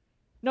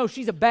 No,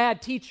 she's a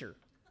bad teacher.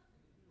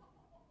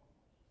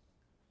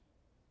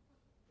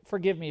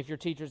 Forgive me if you're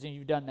teachers and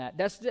you've done that.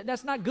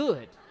 That's not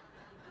good.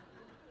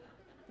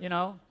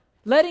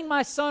 Letting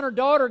my son or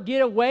daughter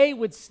get away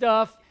with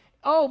stuff,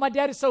 oh, my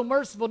dad is so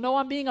merciful. No,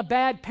 I'm being a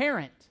bad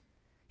parent.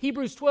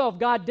 Hebrews 12,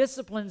 God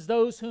disciplines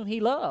those whom he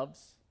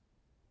loves.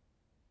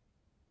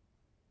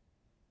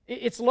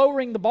 It's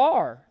lowering the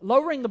bar.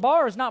 Lowering the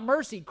bar is not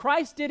mercy.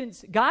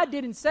 God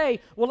didn't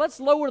say, well, let's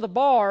lower the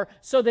bar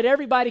so that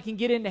everybody can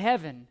get into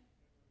heaven.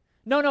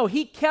 No,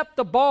 he kept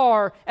the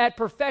bar at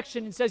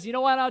perfection and says, you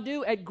know what I'll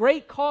do? At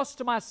great cost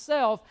to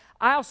myself,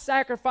 I'll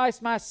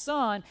sacrifice my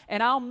son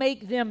and I'll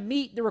make them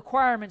meet the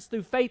requirements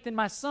through faith in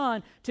my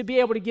son to be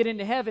able to get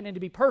into heaven and to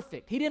be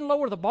perfect. He didn't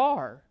lower the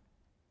bar.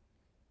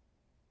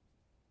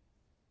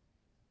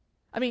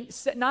 I mean,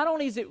 not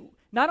only is it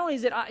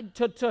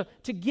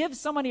to give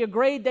somebody a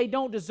grade they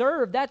don't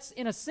deserve, that's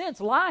in a sense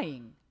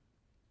lying,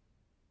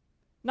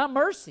 not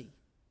mercy.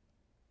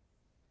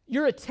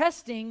 You're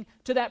attesting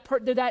to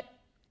that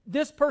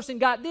this person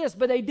got this,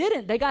 but they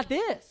didn't. They got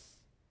this.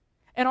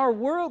 And our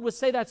world would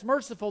say that's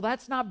merciful.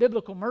 That's not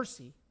biblical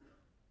mercy.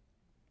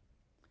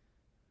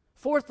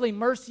 Fourthly,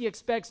 mercy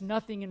expects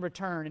nothing in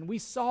return. And we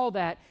saw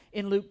that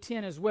in Luke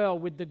 10 as well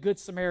with the Good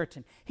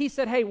Samaritan. He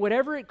said, hey,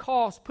 whatever it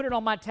costs, put it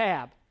on my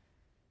tab.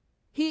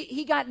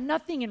 He got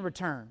nothing in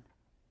return.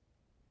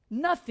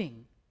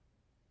 Nothing.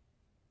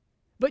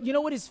 But you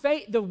know what his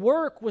faith, the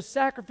work was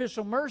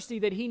sacrificial mercy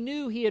that he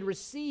knew he had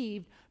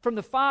received from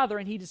the Father,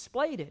 and he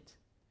displayed it.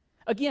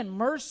 Again,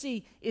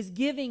 mercy is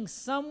giving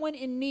someone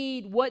in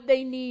need what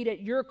they need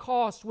at your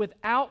cost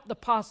without the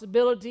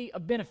possibility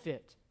of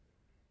benefit.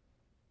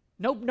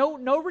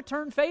 No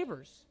return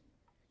favors.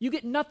 You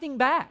get nothing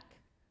back.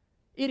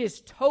 It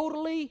is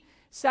totally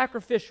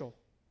sacrificial.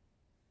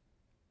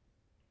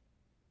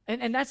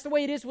 And that's the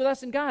way it is with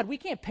us and God. We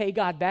can't pay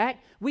God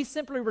back. We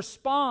simply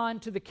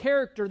respond to the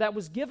character that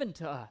was given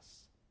to us.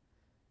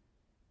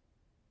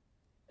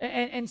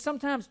 And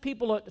sometimes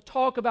people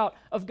talk about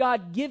of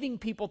God giving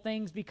people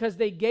things because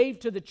they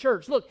gave to the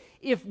church. Look,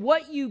 if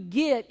what you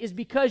get is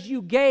because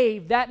you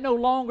gave, that no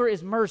longer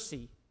is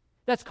mercy.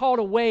 That's called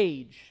a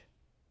wage.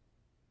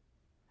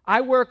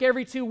 I work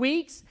every 2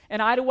 weeks,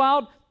 and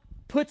Idlewild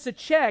puts a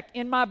check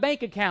in my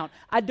bank account.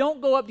 I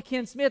don't go up to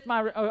Ken Smith,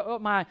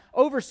 my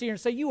overseer, and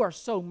say, you are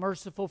so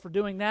merciful for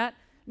doing that.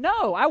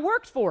 No, I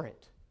worked for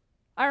it.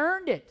 I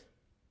earned it.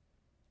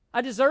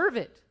 I deserve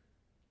it.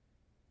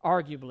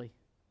 Arguably.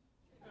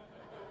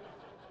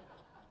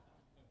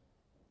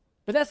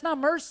 But that's not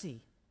mercy.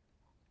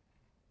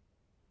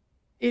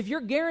 If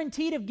you're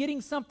guaranteed of getting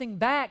something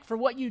back for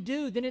what you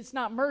do, then it's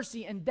not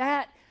mercy. And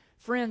that,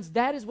 friends,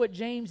 that is what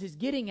James is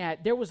getting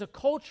at. There was a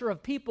culture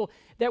of people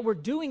that were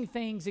doing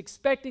things,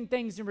 expecting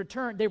things in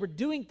return. They were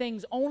doing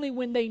things only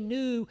when they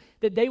knew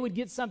that they would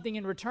get something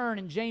in return.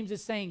 And James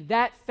is saying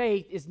that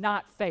faith is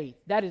not faith.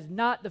 That is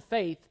not the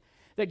faith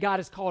that God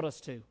has called us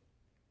to.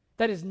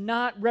 That is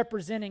not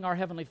representing our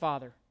Heavenly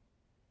Father.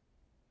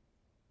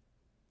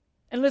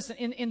 And listen,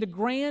 in the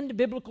grand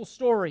biblical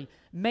story,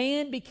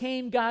 man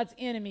became God's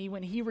enemy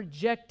when he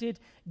rejected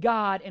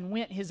God and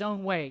went his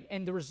own way.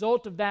 And the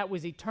result of that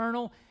was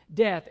eternal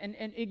death. And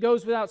it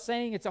goes without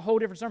saying, it's a whole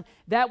different sermon,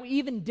 that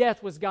even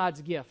death was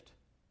God's gift.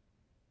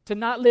 To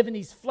not live in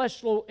these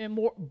fleshly,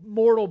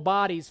 immortal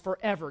bodies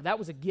forever. That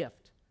was a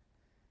gift.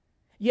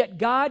 Yet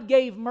God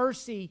gave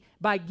mercy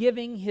by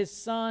giving his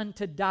Son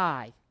to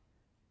die.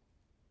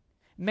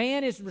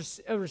 Man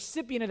is a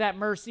recipient of that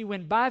mercy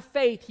when by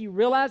faith he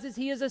realizes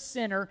he is a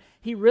sinner,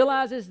 he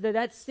realizes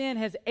that sin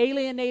has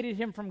alienated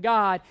him from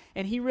God,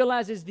 and he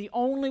realizes the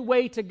only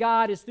way to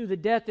God is through the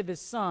death of his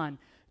Son.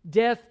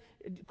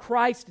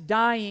 Christ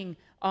dying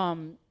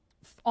on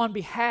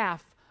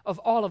behalf of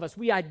all of us.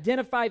 We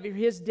identify with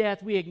his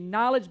death, we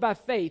acknowledge by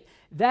faith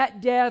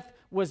that death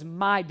was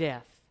my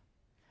death.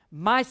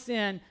 My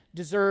sin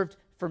deserved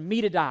for me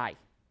to die,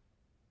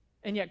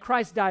 and yet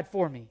Christ died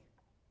for me.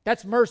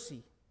 That's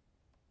mercy.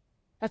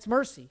 That's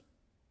mercy.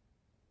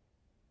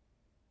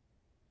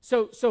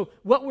 So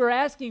what we're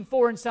asking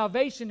for in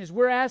salvation is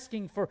we're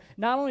asking for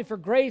not only for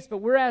grace, but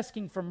we're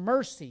asking for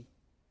mercy.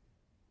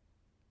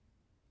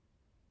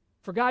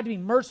 For God to be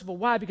merciful.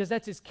 Why? Because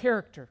that's his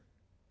character.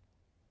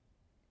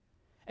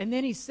 And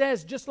then he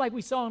says, just like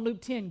we saw in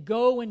Luke 10,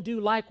 go and do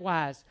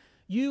likewise.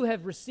 You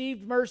have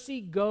received mercy,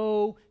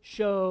 go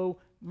show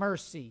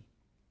mercy.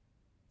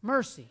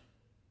 Mercy.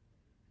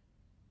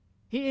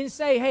 He didn't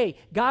say, hey,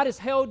 God has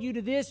held you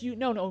to this.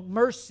 No,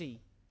 mercy.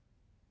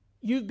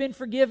 You've been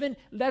forgiven.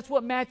 That's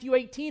what Matthew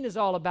 18 is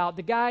all about.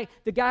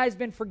 The guy's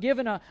been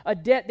forgiven a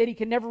debt that he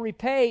can never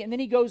repay, and then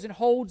he goes and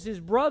holds his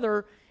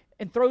brother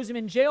and throws him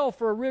in jail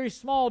for a really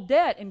small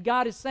debt. And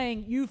God is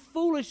saying, you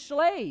foolish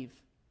slave,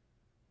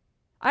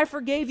 I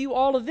forgave you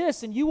all of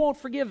this, and you won't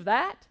forgive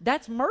that?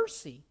 That's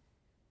mercy.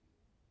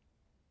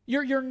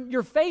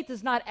 Your faith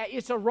is not,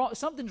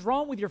 something's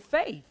wrong with your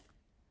faith.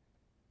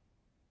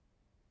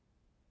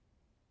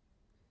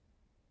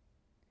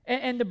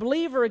 And the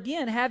believer,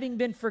 again, having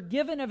been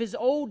forgiven of his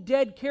old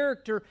dead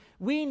character,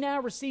 we now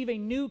receive a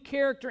new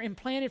character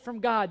implanted from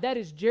God. That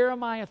is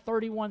Jeremiah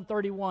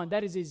 31:31.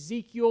 That is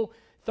Ezekiel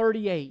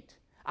 38.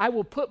 I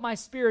will put my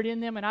spirit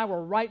in them and I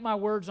will write my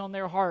words on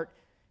their heart.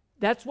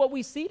 That's what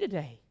we see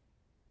today.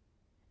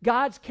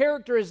 God's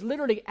character is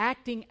literally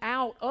acting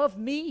out of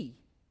me.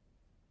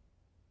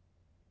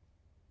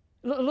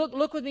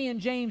 Look with me in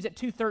James at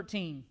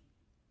 2:13.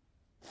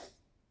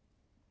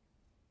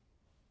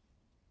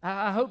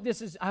 I hope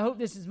this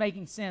is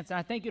making sense, and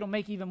I think it'll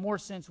make even more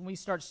sense when we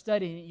start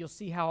studying it. You'll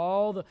see how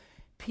all the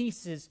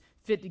pieces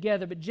fit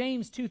together. But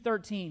James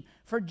 2:13,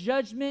 for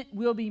judgment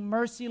will be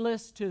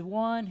merciless to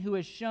one who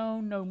has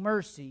shown no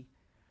mercy.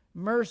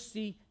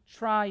 Mercy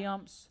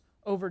triumphs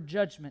over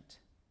judgment.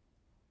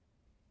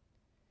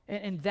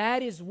 And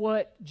that is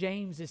what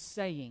James is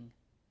saying.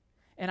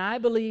 And I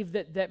believe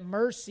that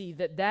mercy,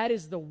 that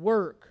is the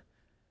work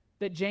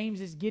that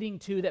James is getting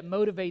to that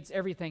motivates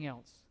everything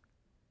else.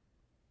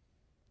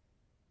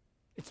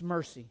 It's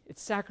mercy.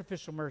 It's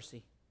sacrificial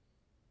mercy.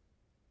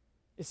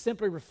 It's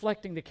simply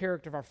reflecting the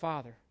character of our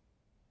Father.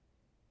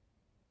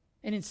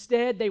 And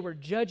instead, they were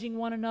judging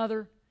one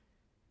another.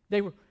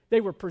 They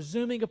were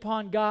presuming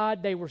upon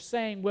God. They were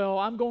saying, well,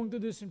 I'm going through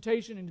this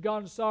temptation and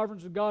God is sovereign,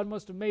 so God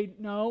must have made...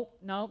 No,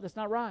 that's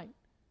not right.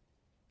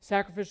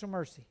 Sacrificial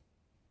mercy.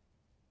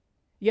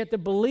 Yet the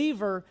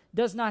believer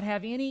does not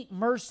have any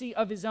mercy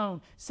of his own.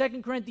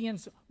 2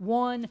 Corinthians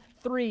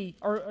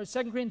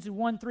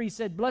 1:3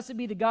 said, blessed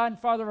be the God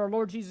and Father of our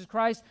Lord Jesus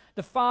Christ,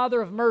 the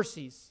Father of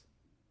mercies.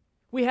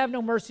 We have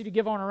no mercy to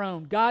give on our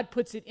own. God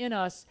puts it in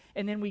us,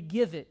 and then we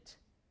give it.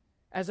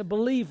 As a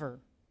believer,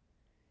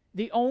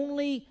 the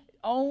only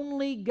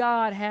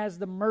God has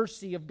the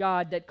mercy of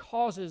God that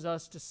causes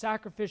us to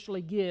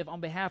sacrificially give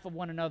on behalf of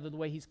one another the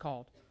way He's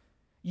called.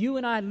 You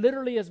and I,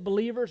 literally as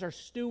believers, are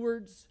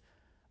stewards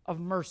of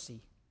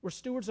mercy. We're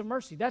stewards of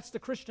mercy. That's the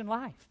Christian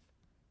life.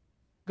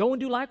 Go and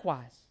do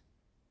likewise.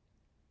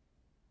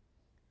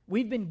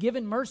 We've been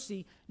given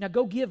mercy. Now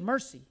go give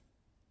mercy.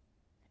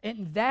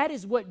 And that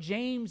is what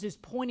James is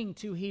pointing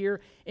to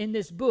here in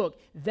this book.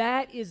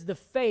 That is the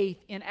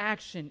faith in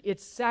action.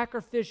 It's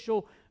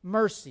sacrificial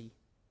mercy.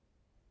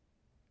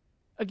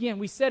 Again,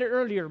 we said it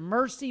earlier,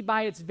 mercy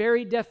by its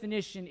very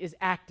definition is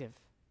active.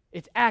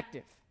 It's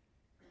active.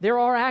 There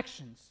are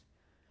actions.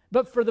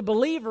 But for the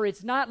believer,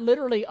 it's not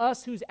literally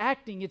us who's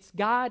acting, it's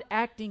God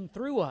acting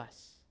through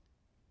us.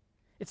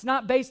 It's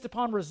not based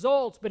upon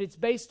results, but it's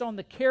based on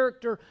the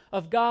character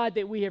of God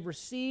that we have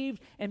received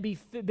and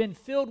been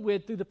filled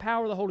with through the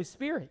power of the Holy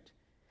Spirit.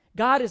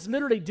 God is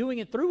literally doing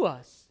it through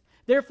us.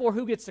 Therefore,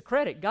 who gets the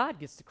credit? God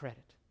gets the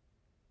credit.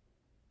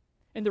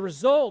 And the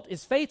result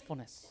is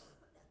faithfulness.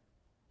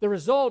 The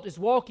result is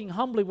walking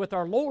humbly with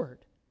our Lord.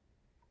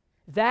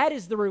 That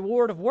is the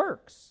reward of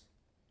works.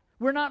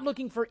 We're not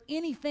looking for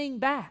anything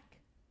back.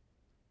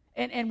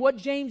 And what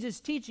James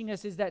is teaching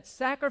us is that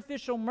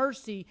sacrificial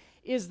mercy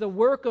is the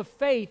work of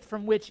faith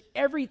from which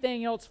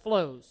everything else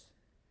flows,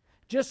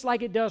 just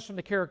like it does from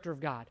the character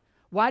of God.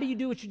 Why do you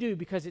do what you do?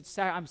 Because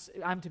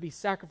I'm to be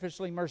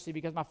sacrificially mercy,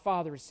 because my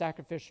Father is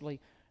sacrificially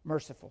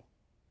merciful.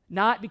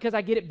 Not because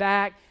I get it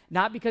back,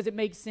 not because it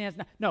makes sense.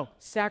 No,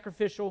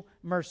 sacrificial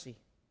mercy.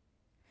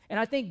 And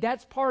I think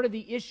that's part of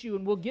the issue,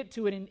 and we'll get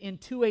to it in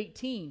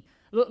 2:18.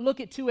 Look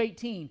at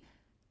 2:18.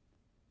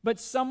 But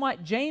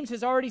somewhat, James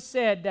has already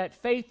said that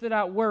faith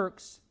without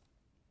works,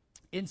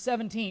 in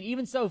 17,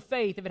 even so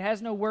faith, if it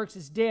has no works,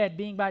 is dead,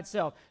 being by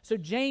itself. So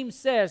James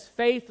says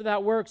faith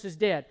without works is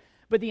dead.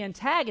 But the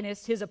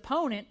antagonist, his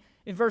opponent,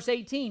 in verse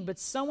 18, but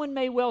someone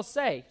may well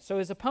say, so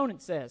his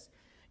opponent says,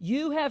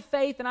 you have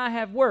faith and I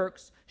have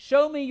works.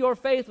 Show me your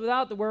faith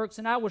without the works,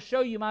 and I will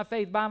show you my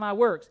faith by my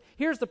works.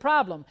 Here's the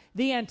problem.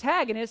 The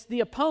antagonist,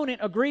 the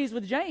opponent, agrees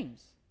with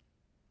James.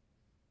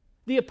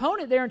 The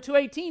opponent there in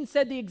 2:18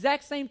 said the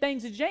exact same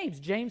things as James.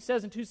 James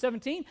says in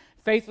 2:17,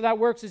 faith without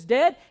works is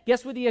dead.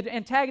 Guess what the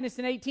antagonist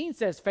in 18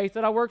 says? Faith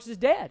without works is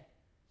dead.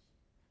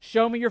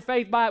 Show me your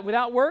faith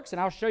without works,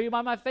 and I'll show you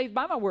my faith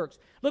by my works.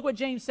 Look what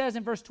James says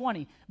in verse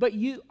 20.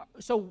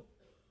 So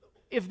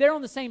if they're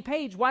on the same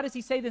page, why does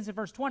he say this in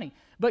verse 20?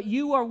 But are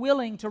you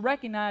willing to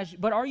recognize,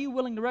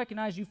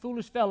 you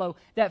foolish fellow,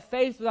 that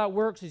faith without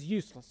works is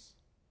useless?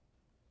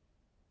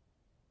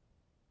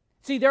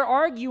 See, they're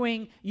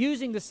arguing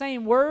using the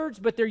same words,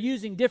 but they're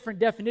using different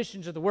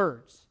definitions of the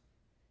words.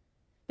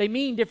 They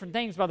mean different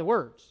things by the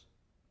words.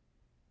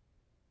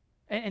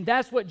 And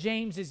that's what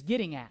James is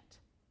getting at.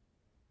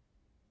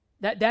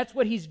 That's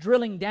what he's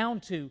drilling down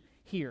to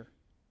here.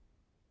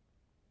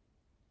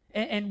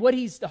 And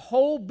the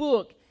whole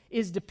book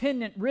is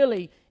dependent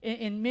really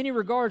in many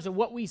regards of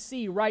what we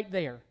see right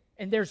there.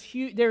 And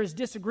there is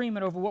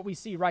disagreement over what we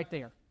see right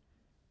there.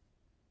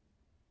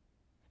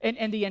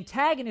 And the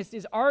antagonist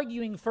is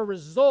arguing for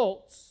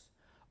results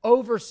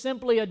over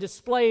simply a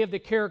display of the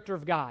character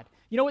of God.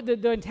 You know what?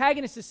 The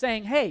antagonist is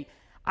saying, hey,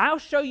 I'll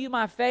show you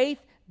my faith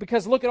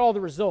because look at all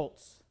the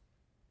results.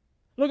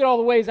 Look at all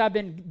the ways I've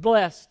been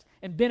blessed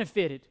and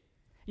benefited.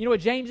 You know what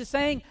James is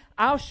saying?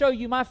 I'll show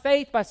you my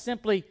faith by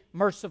simply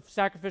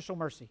sacrificial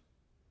mercy.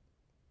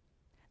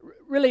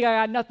 Really,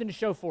 I got nothing to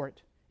show for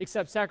it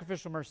except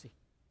sacrificial mercy.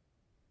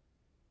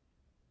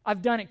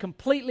 I've done it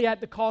completely at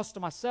the cost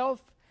of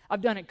myself.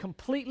 I've done it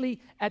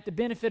completely at the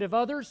benefit of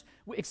others,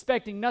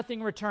 expecting nothing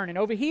in return. And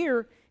over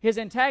here, his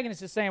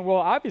antagonist is saying, well,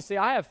 obviously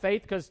I have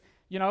faith because,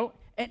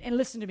 and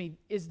listen to me,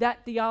 is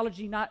that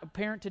theology not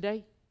apparent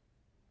today?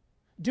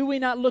 Do we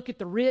not look at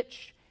the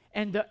rich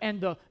and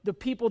the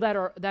people that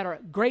are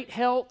great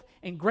health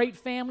and great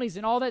families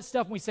and all that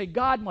stuff, and we say,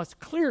 God must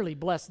clearly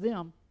bless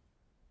them?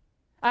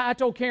 I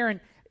told Karen,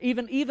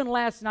 even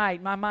last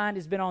night, my mind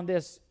has been on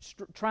this,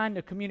 trying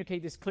to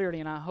communicate this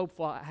clearly, and I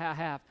hope I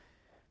have.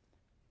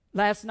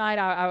 Last night,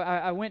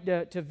 I went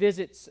to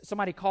visit.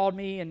 Somebody called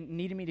me and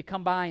needed me to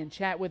come by and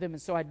chat with him,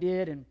 and so I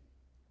did. And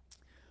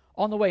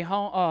on the way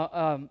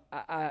home,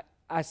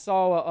 I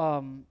saw,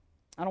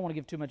 I don't want to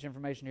give too much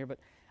information here, but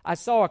I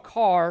saw a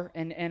car,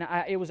 and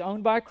it was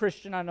owned by a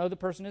Christian. I know the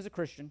person is a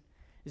Christian.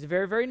 It's a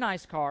very, very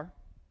nice car.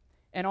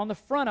 And on the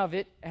front of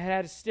it, it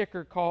had a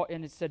sticker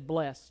and it said,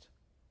 blessed.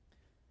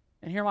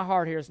 And hear my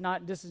heart here.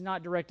 This is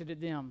not directed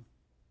at them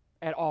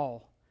at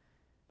all.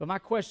 But my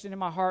question in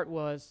my heart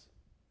was,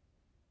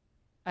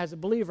 as a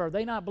believer, are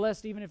they not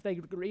blessed even if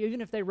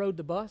they rode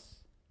the bus?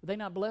 Are they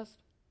not blessed?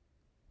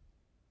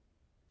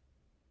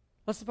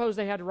 Let's suppose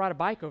they had to ride a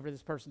bike over to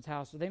this person's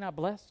house. Are they not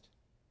blessed?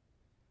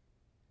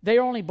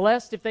 They're only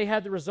blessed if they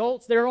had the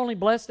results. They're only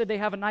blessed if they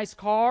have a nice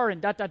car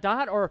and ...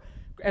 Or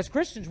as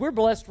Christians, we're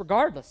blessed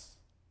regardless.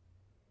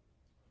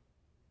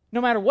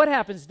 No matter what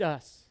happens to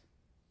us.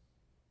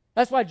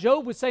 That's why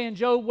Job would say in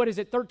Job,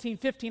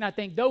 13:15, I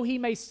think, though he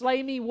may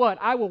slay me, what?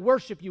 I will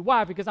worship you.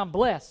 Why? Because I'm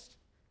blessed.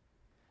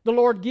 The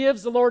Lord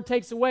gives, the Lord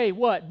takes away.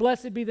 What?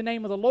 Blessed be the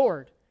name of the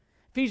Lord.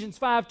 Ephesians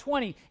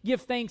 5:20,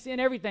 give thanks in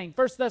everything.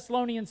 1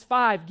 Thessalonians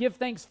 5, give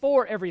thanks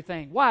for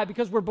everything. Why?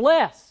 Because we're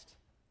blessed.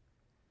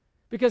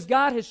 Because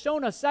God has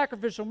shown us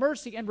sacrificial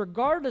mercy, and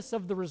regardless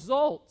of the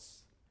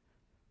results,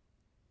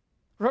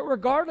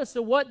 regardless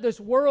of what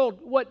this world,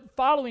 what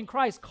following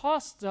Christ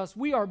costs us,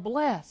 we are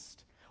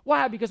blessed.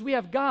 Why? Because we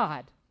have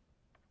God.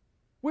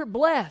 We're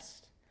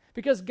blessed.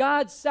 Because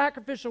God's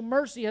sacrificial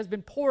mercy has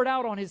been poured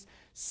out on His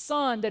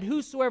Son, that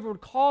whosoever would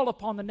call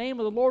upon the name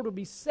of the Lord would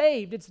be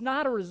saved. It's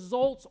not a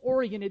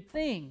results-oriented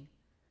thing.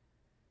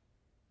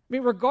 I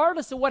mean,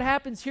 regardless of what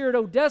happens here at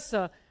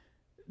Odessa,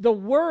 the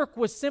work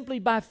was simply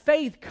by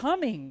faith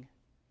coming,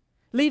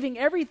 leaving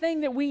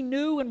everything that we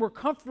knew and were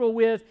comfortable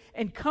with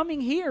and coming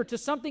here to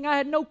something I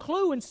had no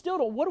clue and still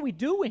don't. What are we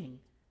doing?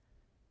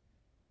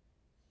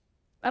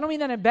 I don't mean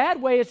that in a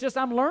bad way. It's just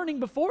I'm learning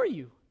before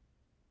you.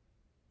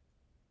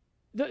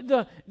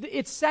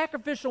 It's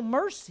sacrificial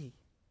mercy.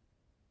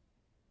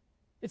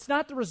 It's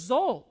not the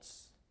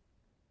results.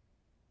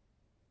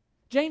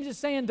 James is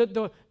saying that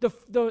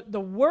the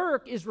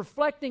work is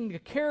reflecting the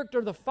character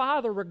of the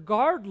Father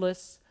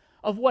regardless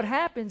of what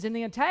happens. And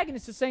the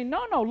antagonist is saying,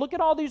 no, look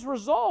at all these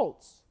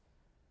results.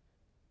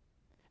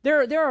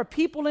 There are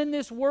people in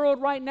this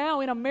world right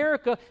now in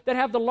America that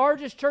have the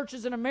largest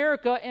churches in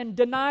America and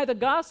deny the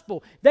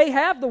gospel. They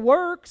have the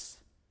works.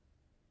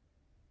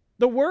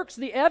 The works,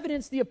 the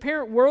evidence, the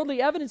apparent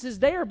worldly evidence is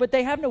there, but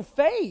they have no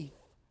faith.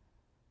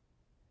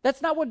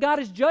 That's not what God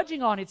is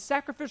judging on. It's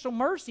sacrificial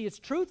mercy. It's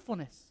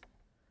truthfulness.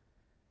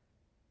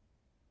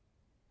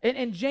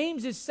 And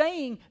James is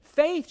saying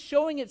faith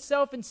showing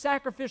itself in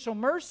sacrificial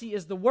mercy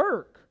is the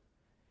work.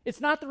 It's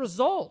not the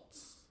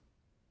results.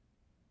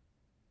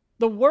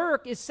 The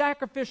work is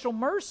sacrificial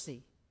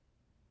mercy.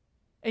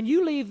 And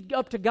you leave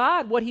up to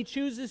God what He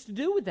chooses to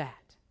do with that.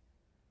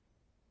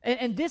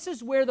 And this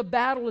is where the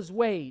battle is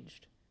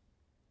waged.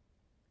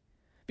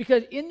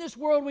 Because in this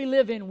world we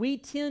live in, we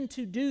tend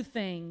to do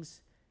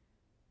things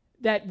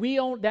that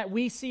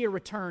we see a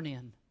return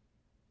in.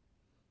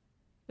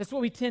 That's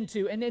what we tend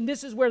to. And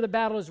this is where the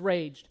battle is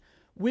raged.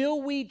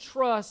 Will we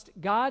trust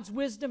God's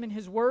wisdom and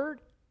His Word?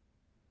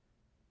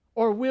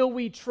 Or will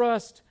we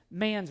trust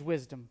man's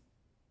wisdom?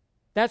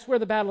 That's where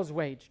the battle is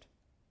waged.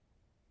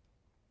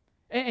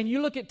 And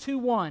you look at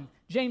 2:1,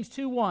 James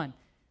 2:1.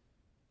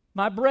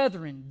 My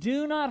brethren,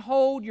 do not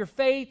hold your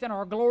faith in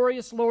our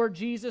glorious Lord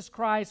Jesus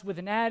Christ with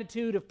an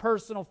attitude of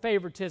personal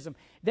favoritism.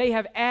 They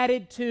have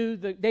added to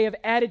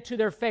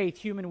their faith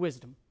human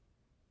wisdom.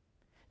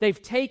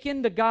 They've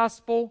taken the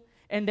gospel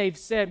and they've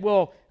said,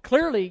 well,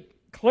 clearly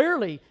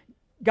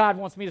God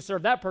wants me to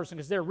serve that person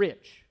because they're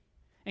rich.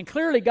 And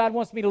clearly God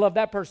wants me to love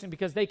that person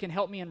because they can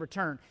help me in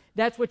return.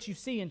 That's what you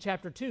see in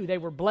chapter 2. They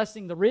were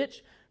blessing the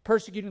rich,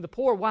 persecuting the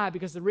poor. Why?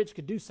 Because the rich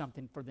could do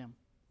something for them.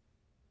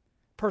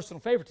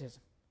 Personal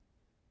favoritism.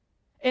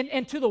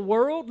 And to the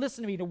world,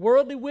 listen to me, to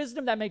worldly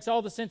wisdom, that makes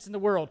all the sense in the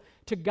world.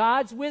 To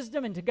God's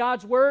wisdom and to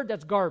God's word,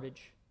 that's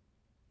garbage.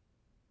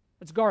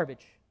 That's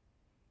garbage.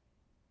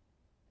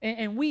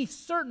 And we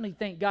certainly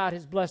think God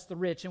has blessed the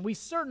rich, and we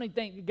certainly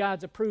think that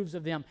God approves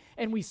of them.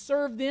 And we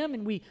serve them,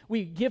 and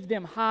we give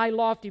them high,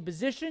 lofty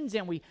positions,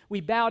 and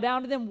we bow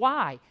down to them.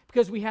 Why?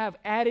 Because we have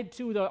added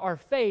to our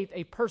faith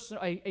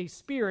a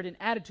spirit and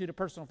attitude of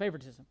personal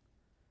favoritism.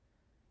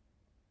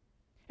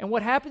 And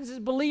what happens as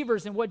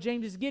believers, and what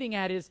James is getting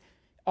at, is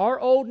our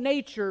old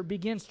nature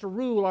begins to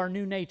rule our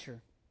new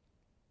nature.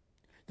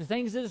 The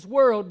things of this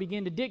world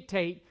begin to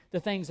dictate the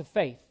things of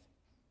faith.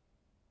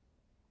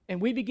 And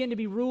we begin to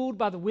be ruled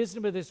by the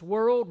wisdom of this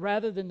world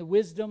rather than the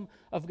wisdom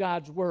of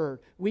God's word.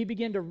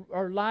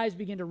 Our lives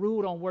begin to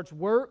rule on what's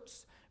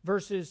works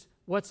versus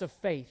what's of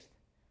faith.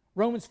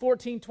 Romans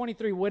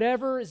 14:23,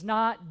 whatever is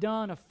not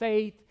done of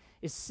faith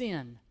is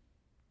sin.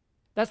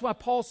 That's why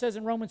Paul says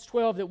in Romans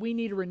 12 that we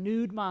need a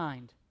renewed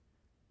mind.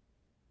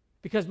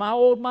 Because my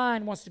old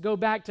mind wants to go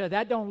back to,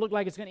 that don't look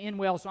like it's going to end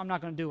well, so I'm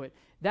not going to do it.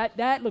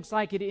 That looks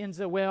like it ends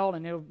well,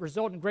 and it'll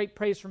result in great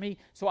praise for me,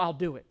 so I'll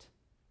do it.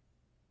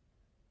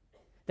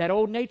 That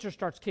old nature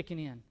starts kicking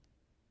in.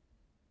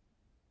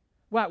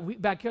 Well,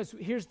 because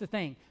here's the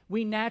thing.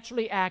 We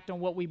naturally act on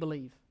what we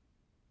believe.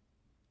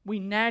 We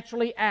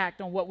naturally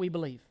act on what we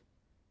believe.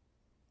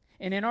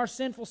 And in our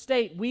sinful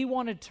state, we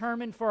want to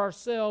determine for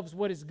ourselves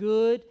what is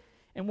good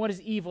and what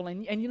is evil.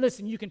 And you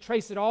listen, you can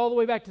trace it all the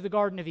way back to the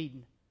Garden of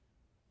Eden.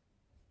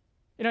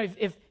 You know,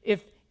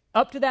 if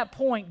up to that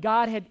point,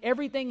 God had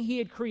everything He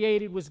had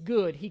created was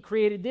good. He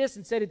created this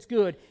and said it's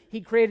good.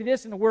 He created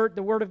this, and the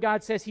Word of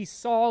God says He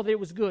saw that it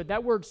was good.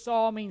 That word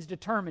saw means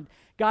determined.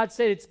 God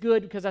said it's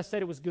good because I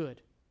said it was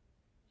good.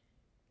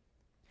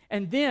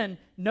 And then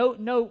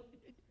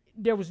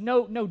there was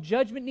no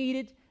judgment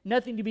needed,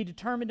 nothing to be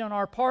determined on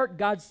our part.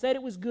 God said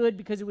it was good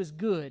because it was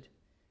good.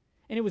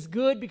 And it was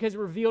good because it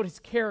revealed His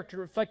character,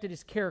 reflected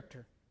His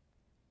character.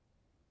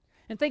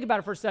 And think about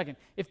it for a second.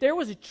 If there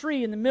was a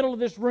tree in the middle of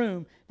this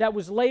room that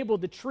was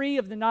labeled the tree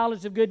of the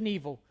knowledge of good and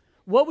evil,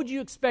 what would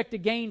you expect to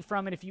gain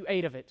from it if you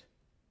ate of it?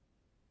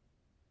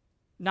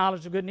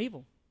 Knowledge of good and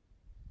evil.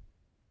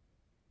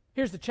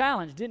 Here's the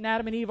challenge. Didn't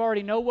Adam and Eve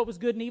already know what was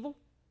good and evil?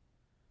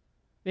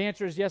 The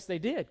answer is yes, they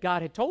did.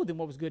 God had told them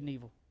what was good and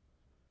evil.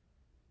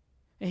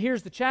 And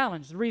here's the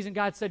challenge. The reason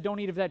God said don't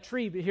eat of that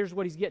tree, but here's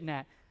what He's getting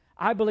at.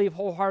 I believe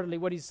wholeheartedly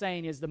what He's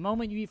saying is the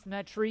moment you eat from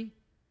that tree,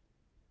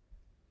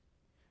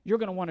 you're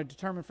going to want to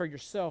determine for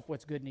yourself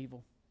what's good and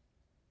evil.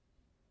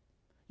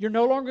 You're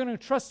no longer going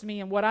to trust me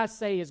in what I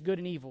say is good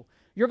and evil.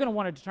 You're going to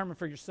want to determine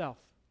for yourself.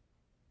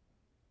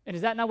 And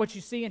is that not what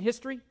you see in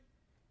history?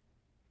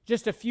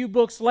 Just a few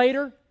books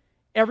later,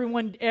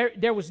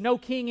 there was no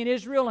king in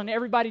Israel, and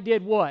everybody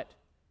did what?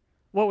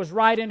 What was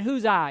right in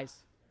whose eyes?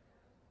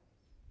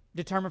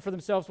 Determine for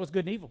themselves what's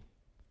good and evil.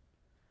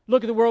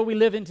 Look at the world we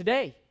live in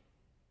today.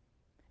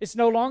 It's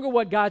no longer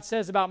what God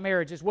says about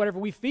marriage. It's whatever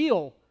we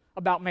feel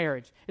about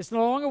marriage. It's no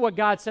longer what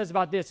God says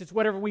about this. It's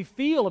whatever we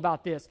feel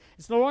about this.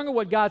 It's no longer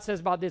what God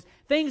says about this.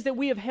 Things that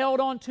we have held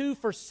on to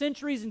for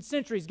centuries and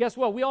centuries. Guess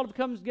what?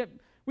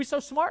 We're so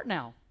smart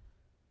now.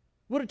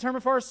 We'll determine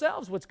for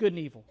ourselves what's good and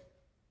evil.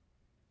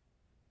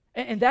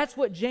 And that's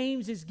what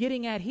James is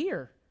getting at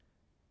here.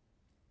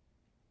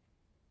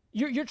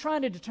 You're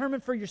trying to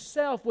determine for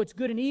yourself what's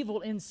good and evil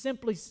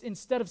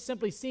instead of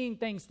simply seeing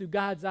things through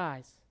God's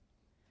eyes.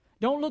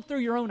 Don't look through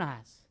your own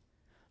eyes.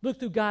 Look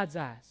through God's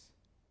eyes.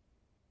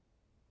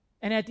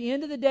 And at the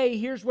end of the day,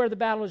 here's where the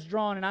battle is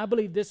drawn, and I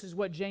believe this is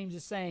what James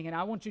is saying, and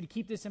I want you to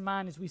keep this in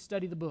mind as we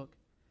study the book.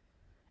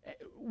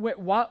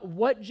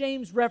 What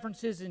James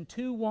references in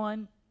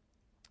 2:1,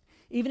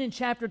 even in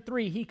chapter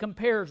 3, he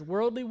compares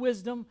worldly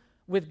wisdom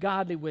with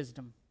godly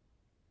wisdom.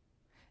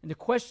 And the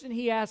question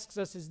he asks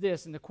us is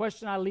this, and the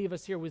question I leave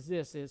us here with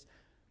this is,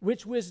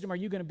 which wisdom are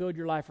you going to build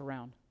your life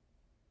around?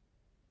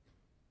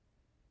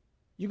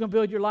 You going to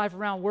build your life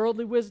around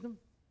worldly wisdom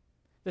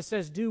that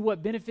says do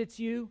what benefits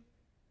you,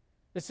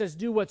 that says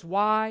do what's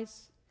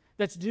wise,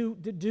 that's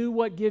do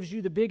what gives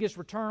you the biggest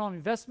return on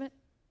investment?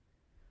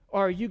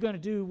 Or are you going to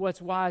do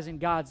what's wise in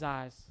God's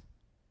eyes?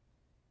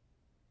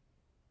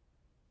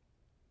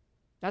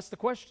 That's the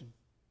question.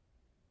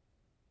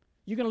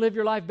 You going to live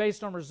your life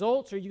based on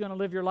results, or are you going to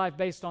live your life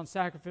based on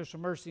sacrificial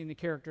mercy and the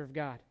character of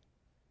God?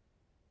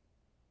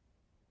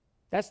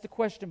 That's the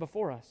question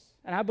before us.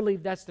 And I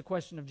believe that's the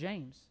question of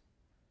James.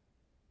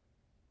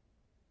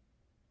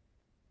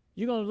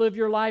 You're going to live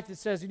your life that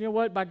says, you know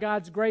what, by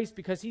God's grace,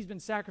 because He's been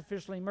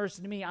sacrificially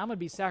merciful to me, I'm going to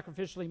be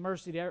sacrificially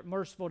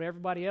merciful to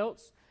everybody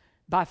else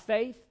by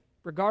faith,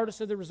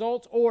 regardless of the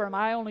results, or am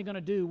I only going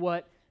to do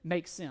what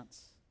makes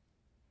sense?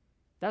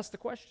 That's the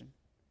question.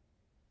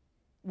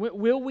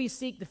 Will we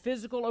seek the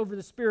physical over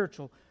the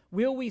spiritual?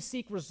 Will we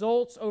seek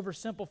results over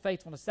simple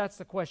faithfulness? That's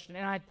the question.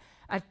 And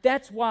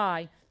that's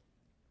why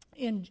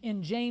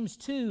in James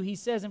 2, he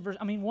says in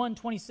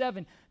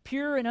 1:27,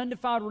 pure and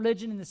undefiled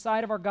religion in the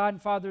sight of our God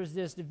and Father is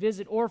this, to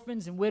visit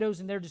orphans and widows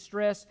in their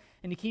distress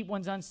and to keep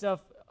one's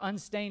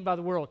unstained by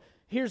the world.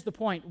 here's the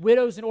point.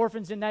 Widows and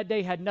orphans in that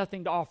day had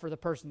nothing to offer the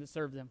person that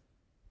served them.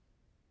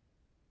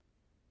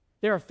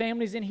 There are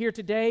families in here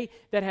today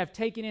that have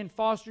taken in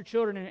foster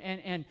children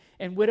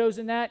and widows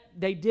in that.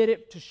 They did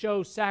it to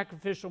show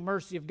sacrificial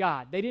mercy of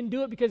God. They didn't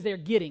do it because they're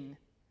getting.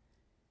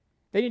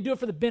 They didn't do it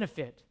for the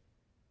benefit.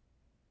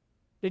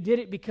 They did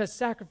it because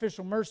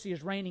sacrificial mercy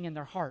is reigning in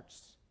their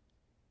hearts.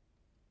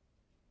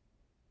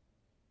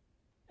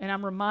 And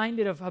I'm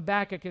reminded of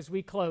Habakkuk as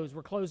we close.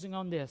 We're closing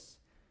on this.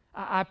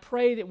 I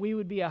pray that we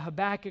would be a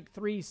Habakkuk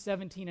 3,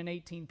 17 and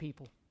 18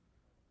 people.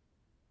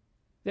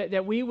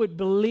 That we would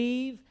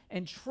believe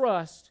and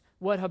trust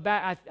what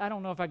Habakkuk... I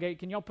don't know if I get...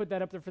 Can y'all put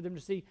that up there for them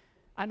to see?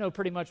 I know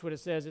pretty much what it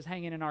says. It's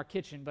hanging in our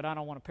kitchen, but I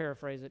don't want to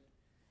paraphrase it.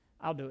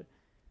 I'll do it.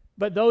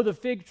 But though the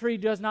fig tree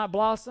does not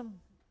blossom,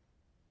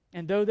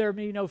 and though there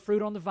be no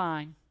fruit on the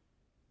vine,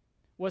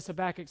 what's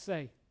Habakkuk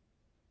say?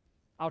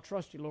 I'll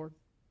trust you, Lord.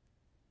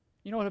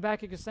 You know what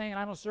Habakkuk is saying?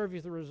 I don't serve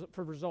you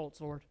for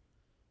results, Lord.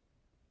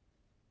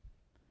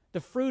 The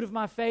fruit of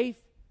my faith,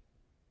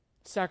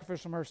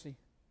 sacrificial mercy.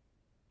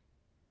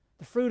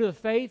 The fruit of the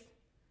faith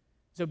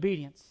is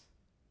obedience.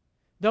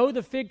 Though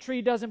the fig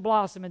tree doesn't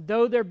blossom, and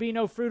though there be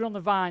no fruit on the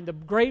vine, the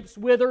grapes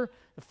wither,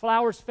 the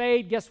flowers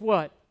fade, guess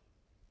what?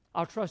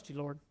 I'll trust you,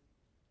 Lord.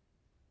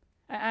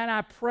 And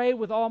I pray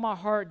with all my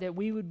heart that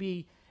we would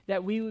be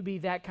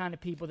that kind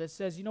of people that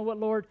says, you know what,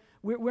 Lord,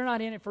 we're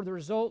not in it for the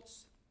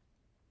results.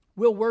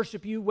 We'll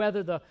worship you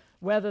whether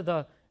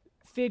the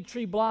fig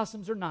tree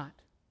blossoms or not.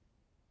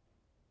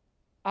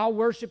 I'll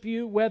worship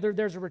you whether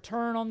there's a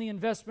return on the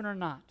investment or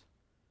not.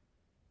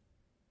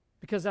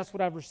 Because that's what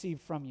I've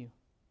received from you.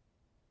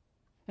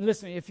 And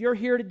listen, if you're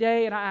here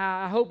today, and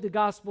I hope the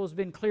gospel has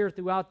been clear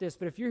throughout this,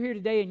 but if you're here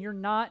today and you're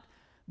not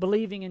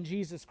believing in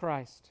Jesus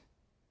Christ,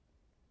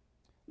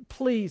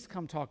 please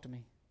come talk to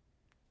me.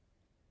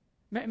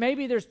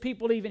 Maybe there's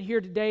people even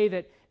here today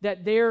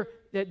that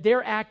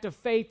their act of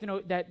faith,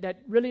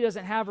 that really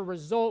doesn't have a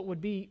result would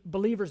be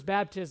believer's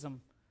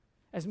baptism,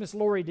 as Miss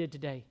Lori did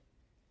today.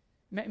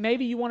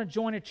 Maybe you want to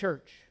join a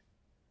church.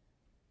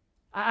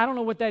 I don't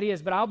know what that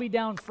is, but I'll be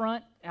down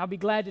front. I'll be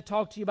glad to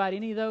talk to you about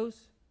any of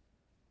those.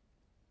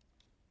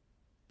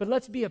 But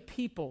let's be a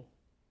people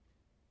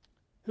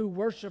who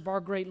worship our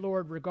great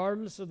Lord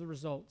regardless of the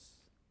results.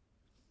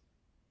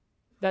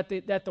 That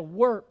the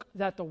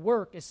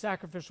work is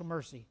sacrificial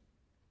mercy.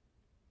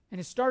 And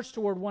it starts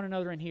toward one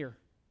another in here.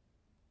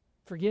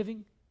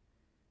 Forgiving,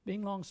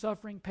 being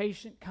long-suffering,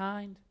 patient,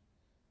 kind.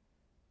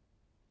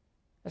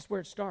 That's where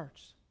it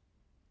starts.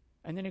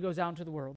 And then it goes out into the world.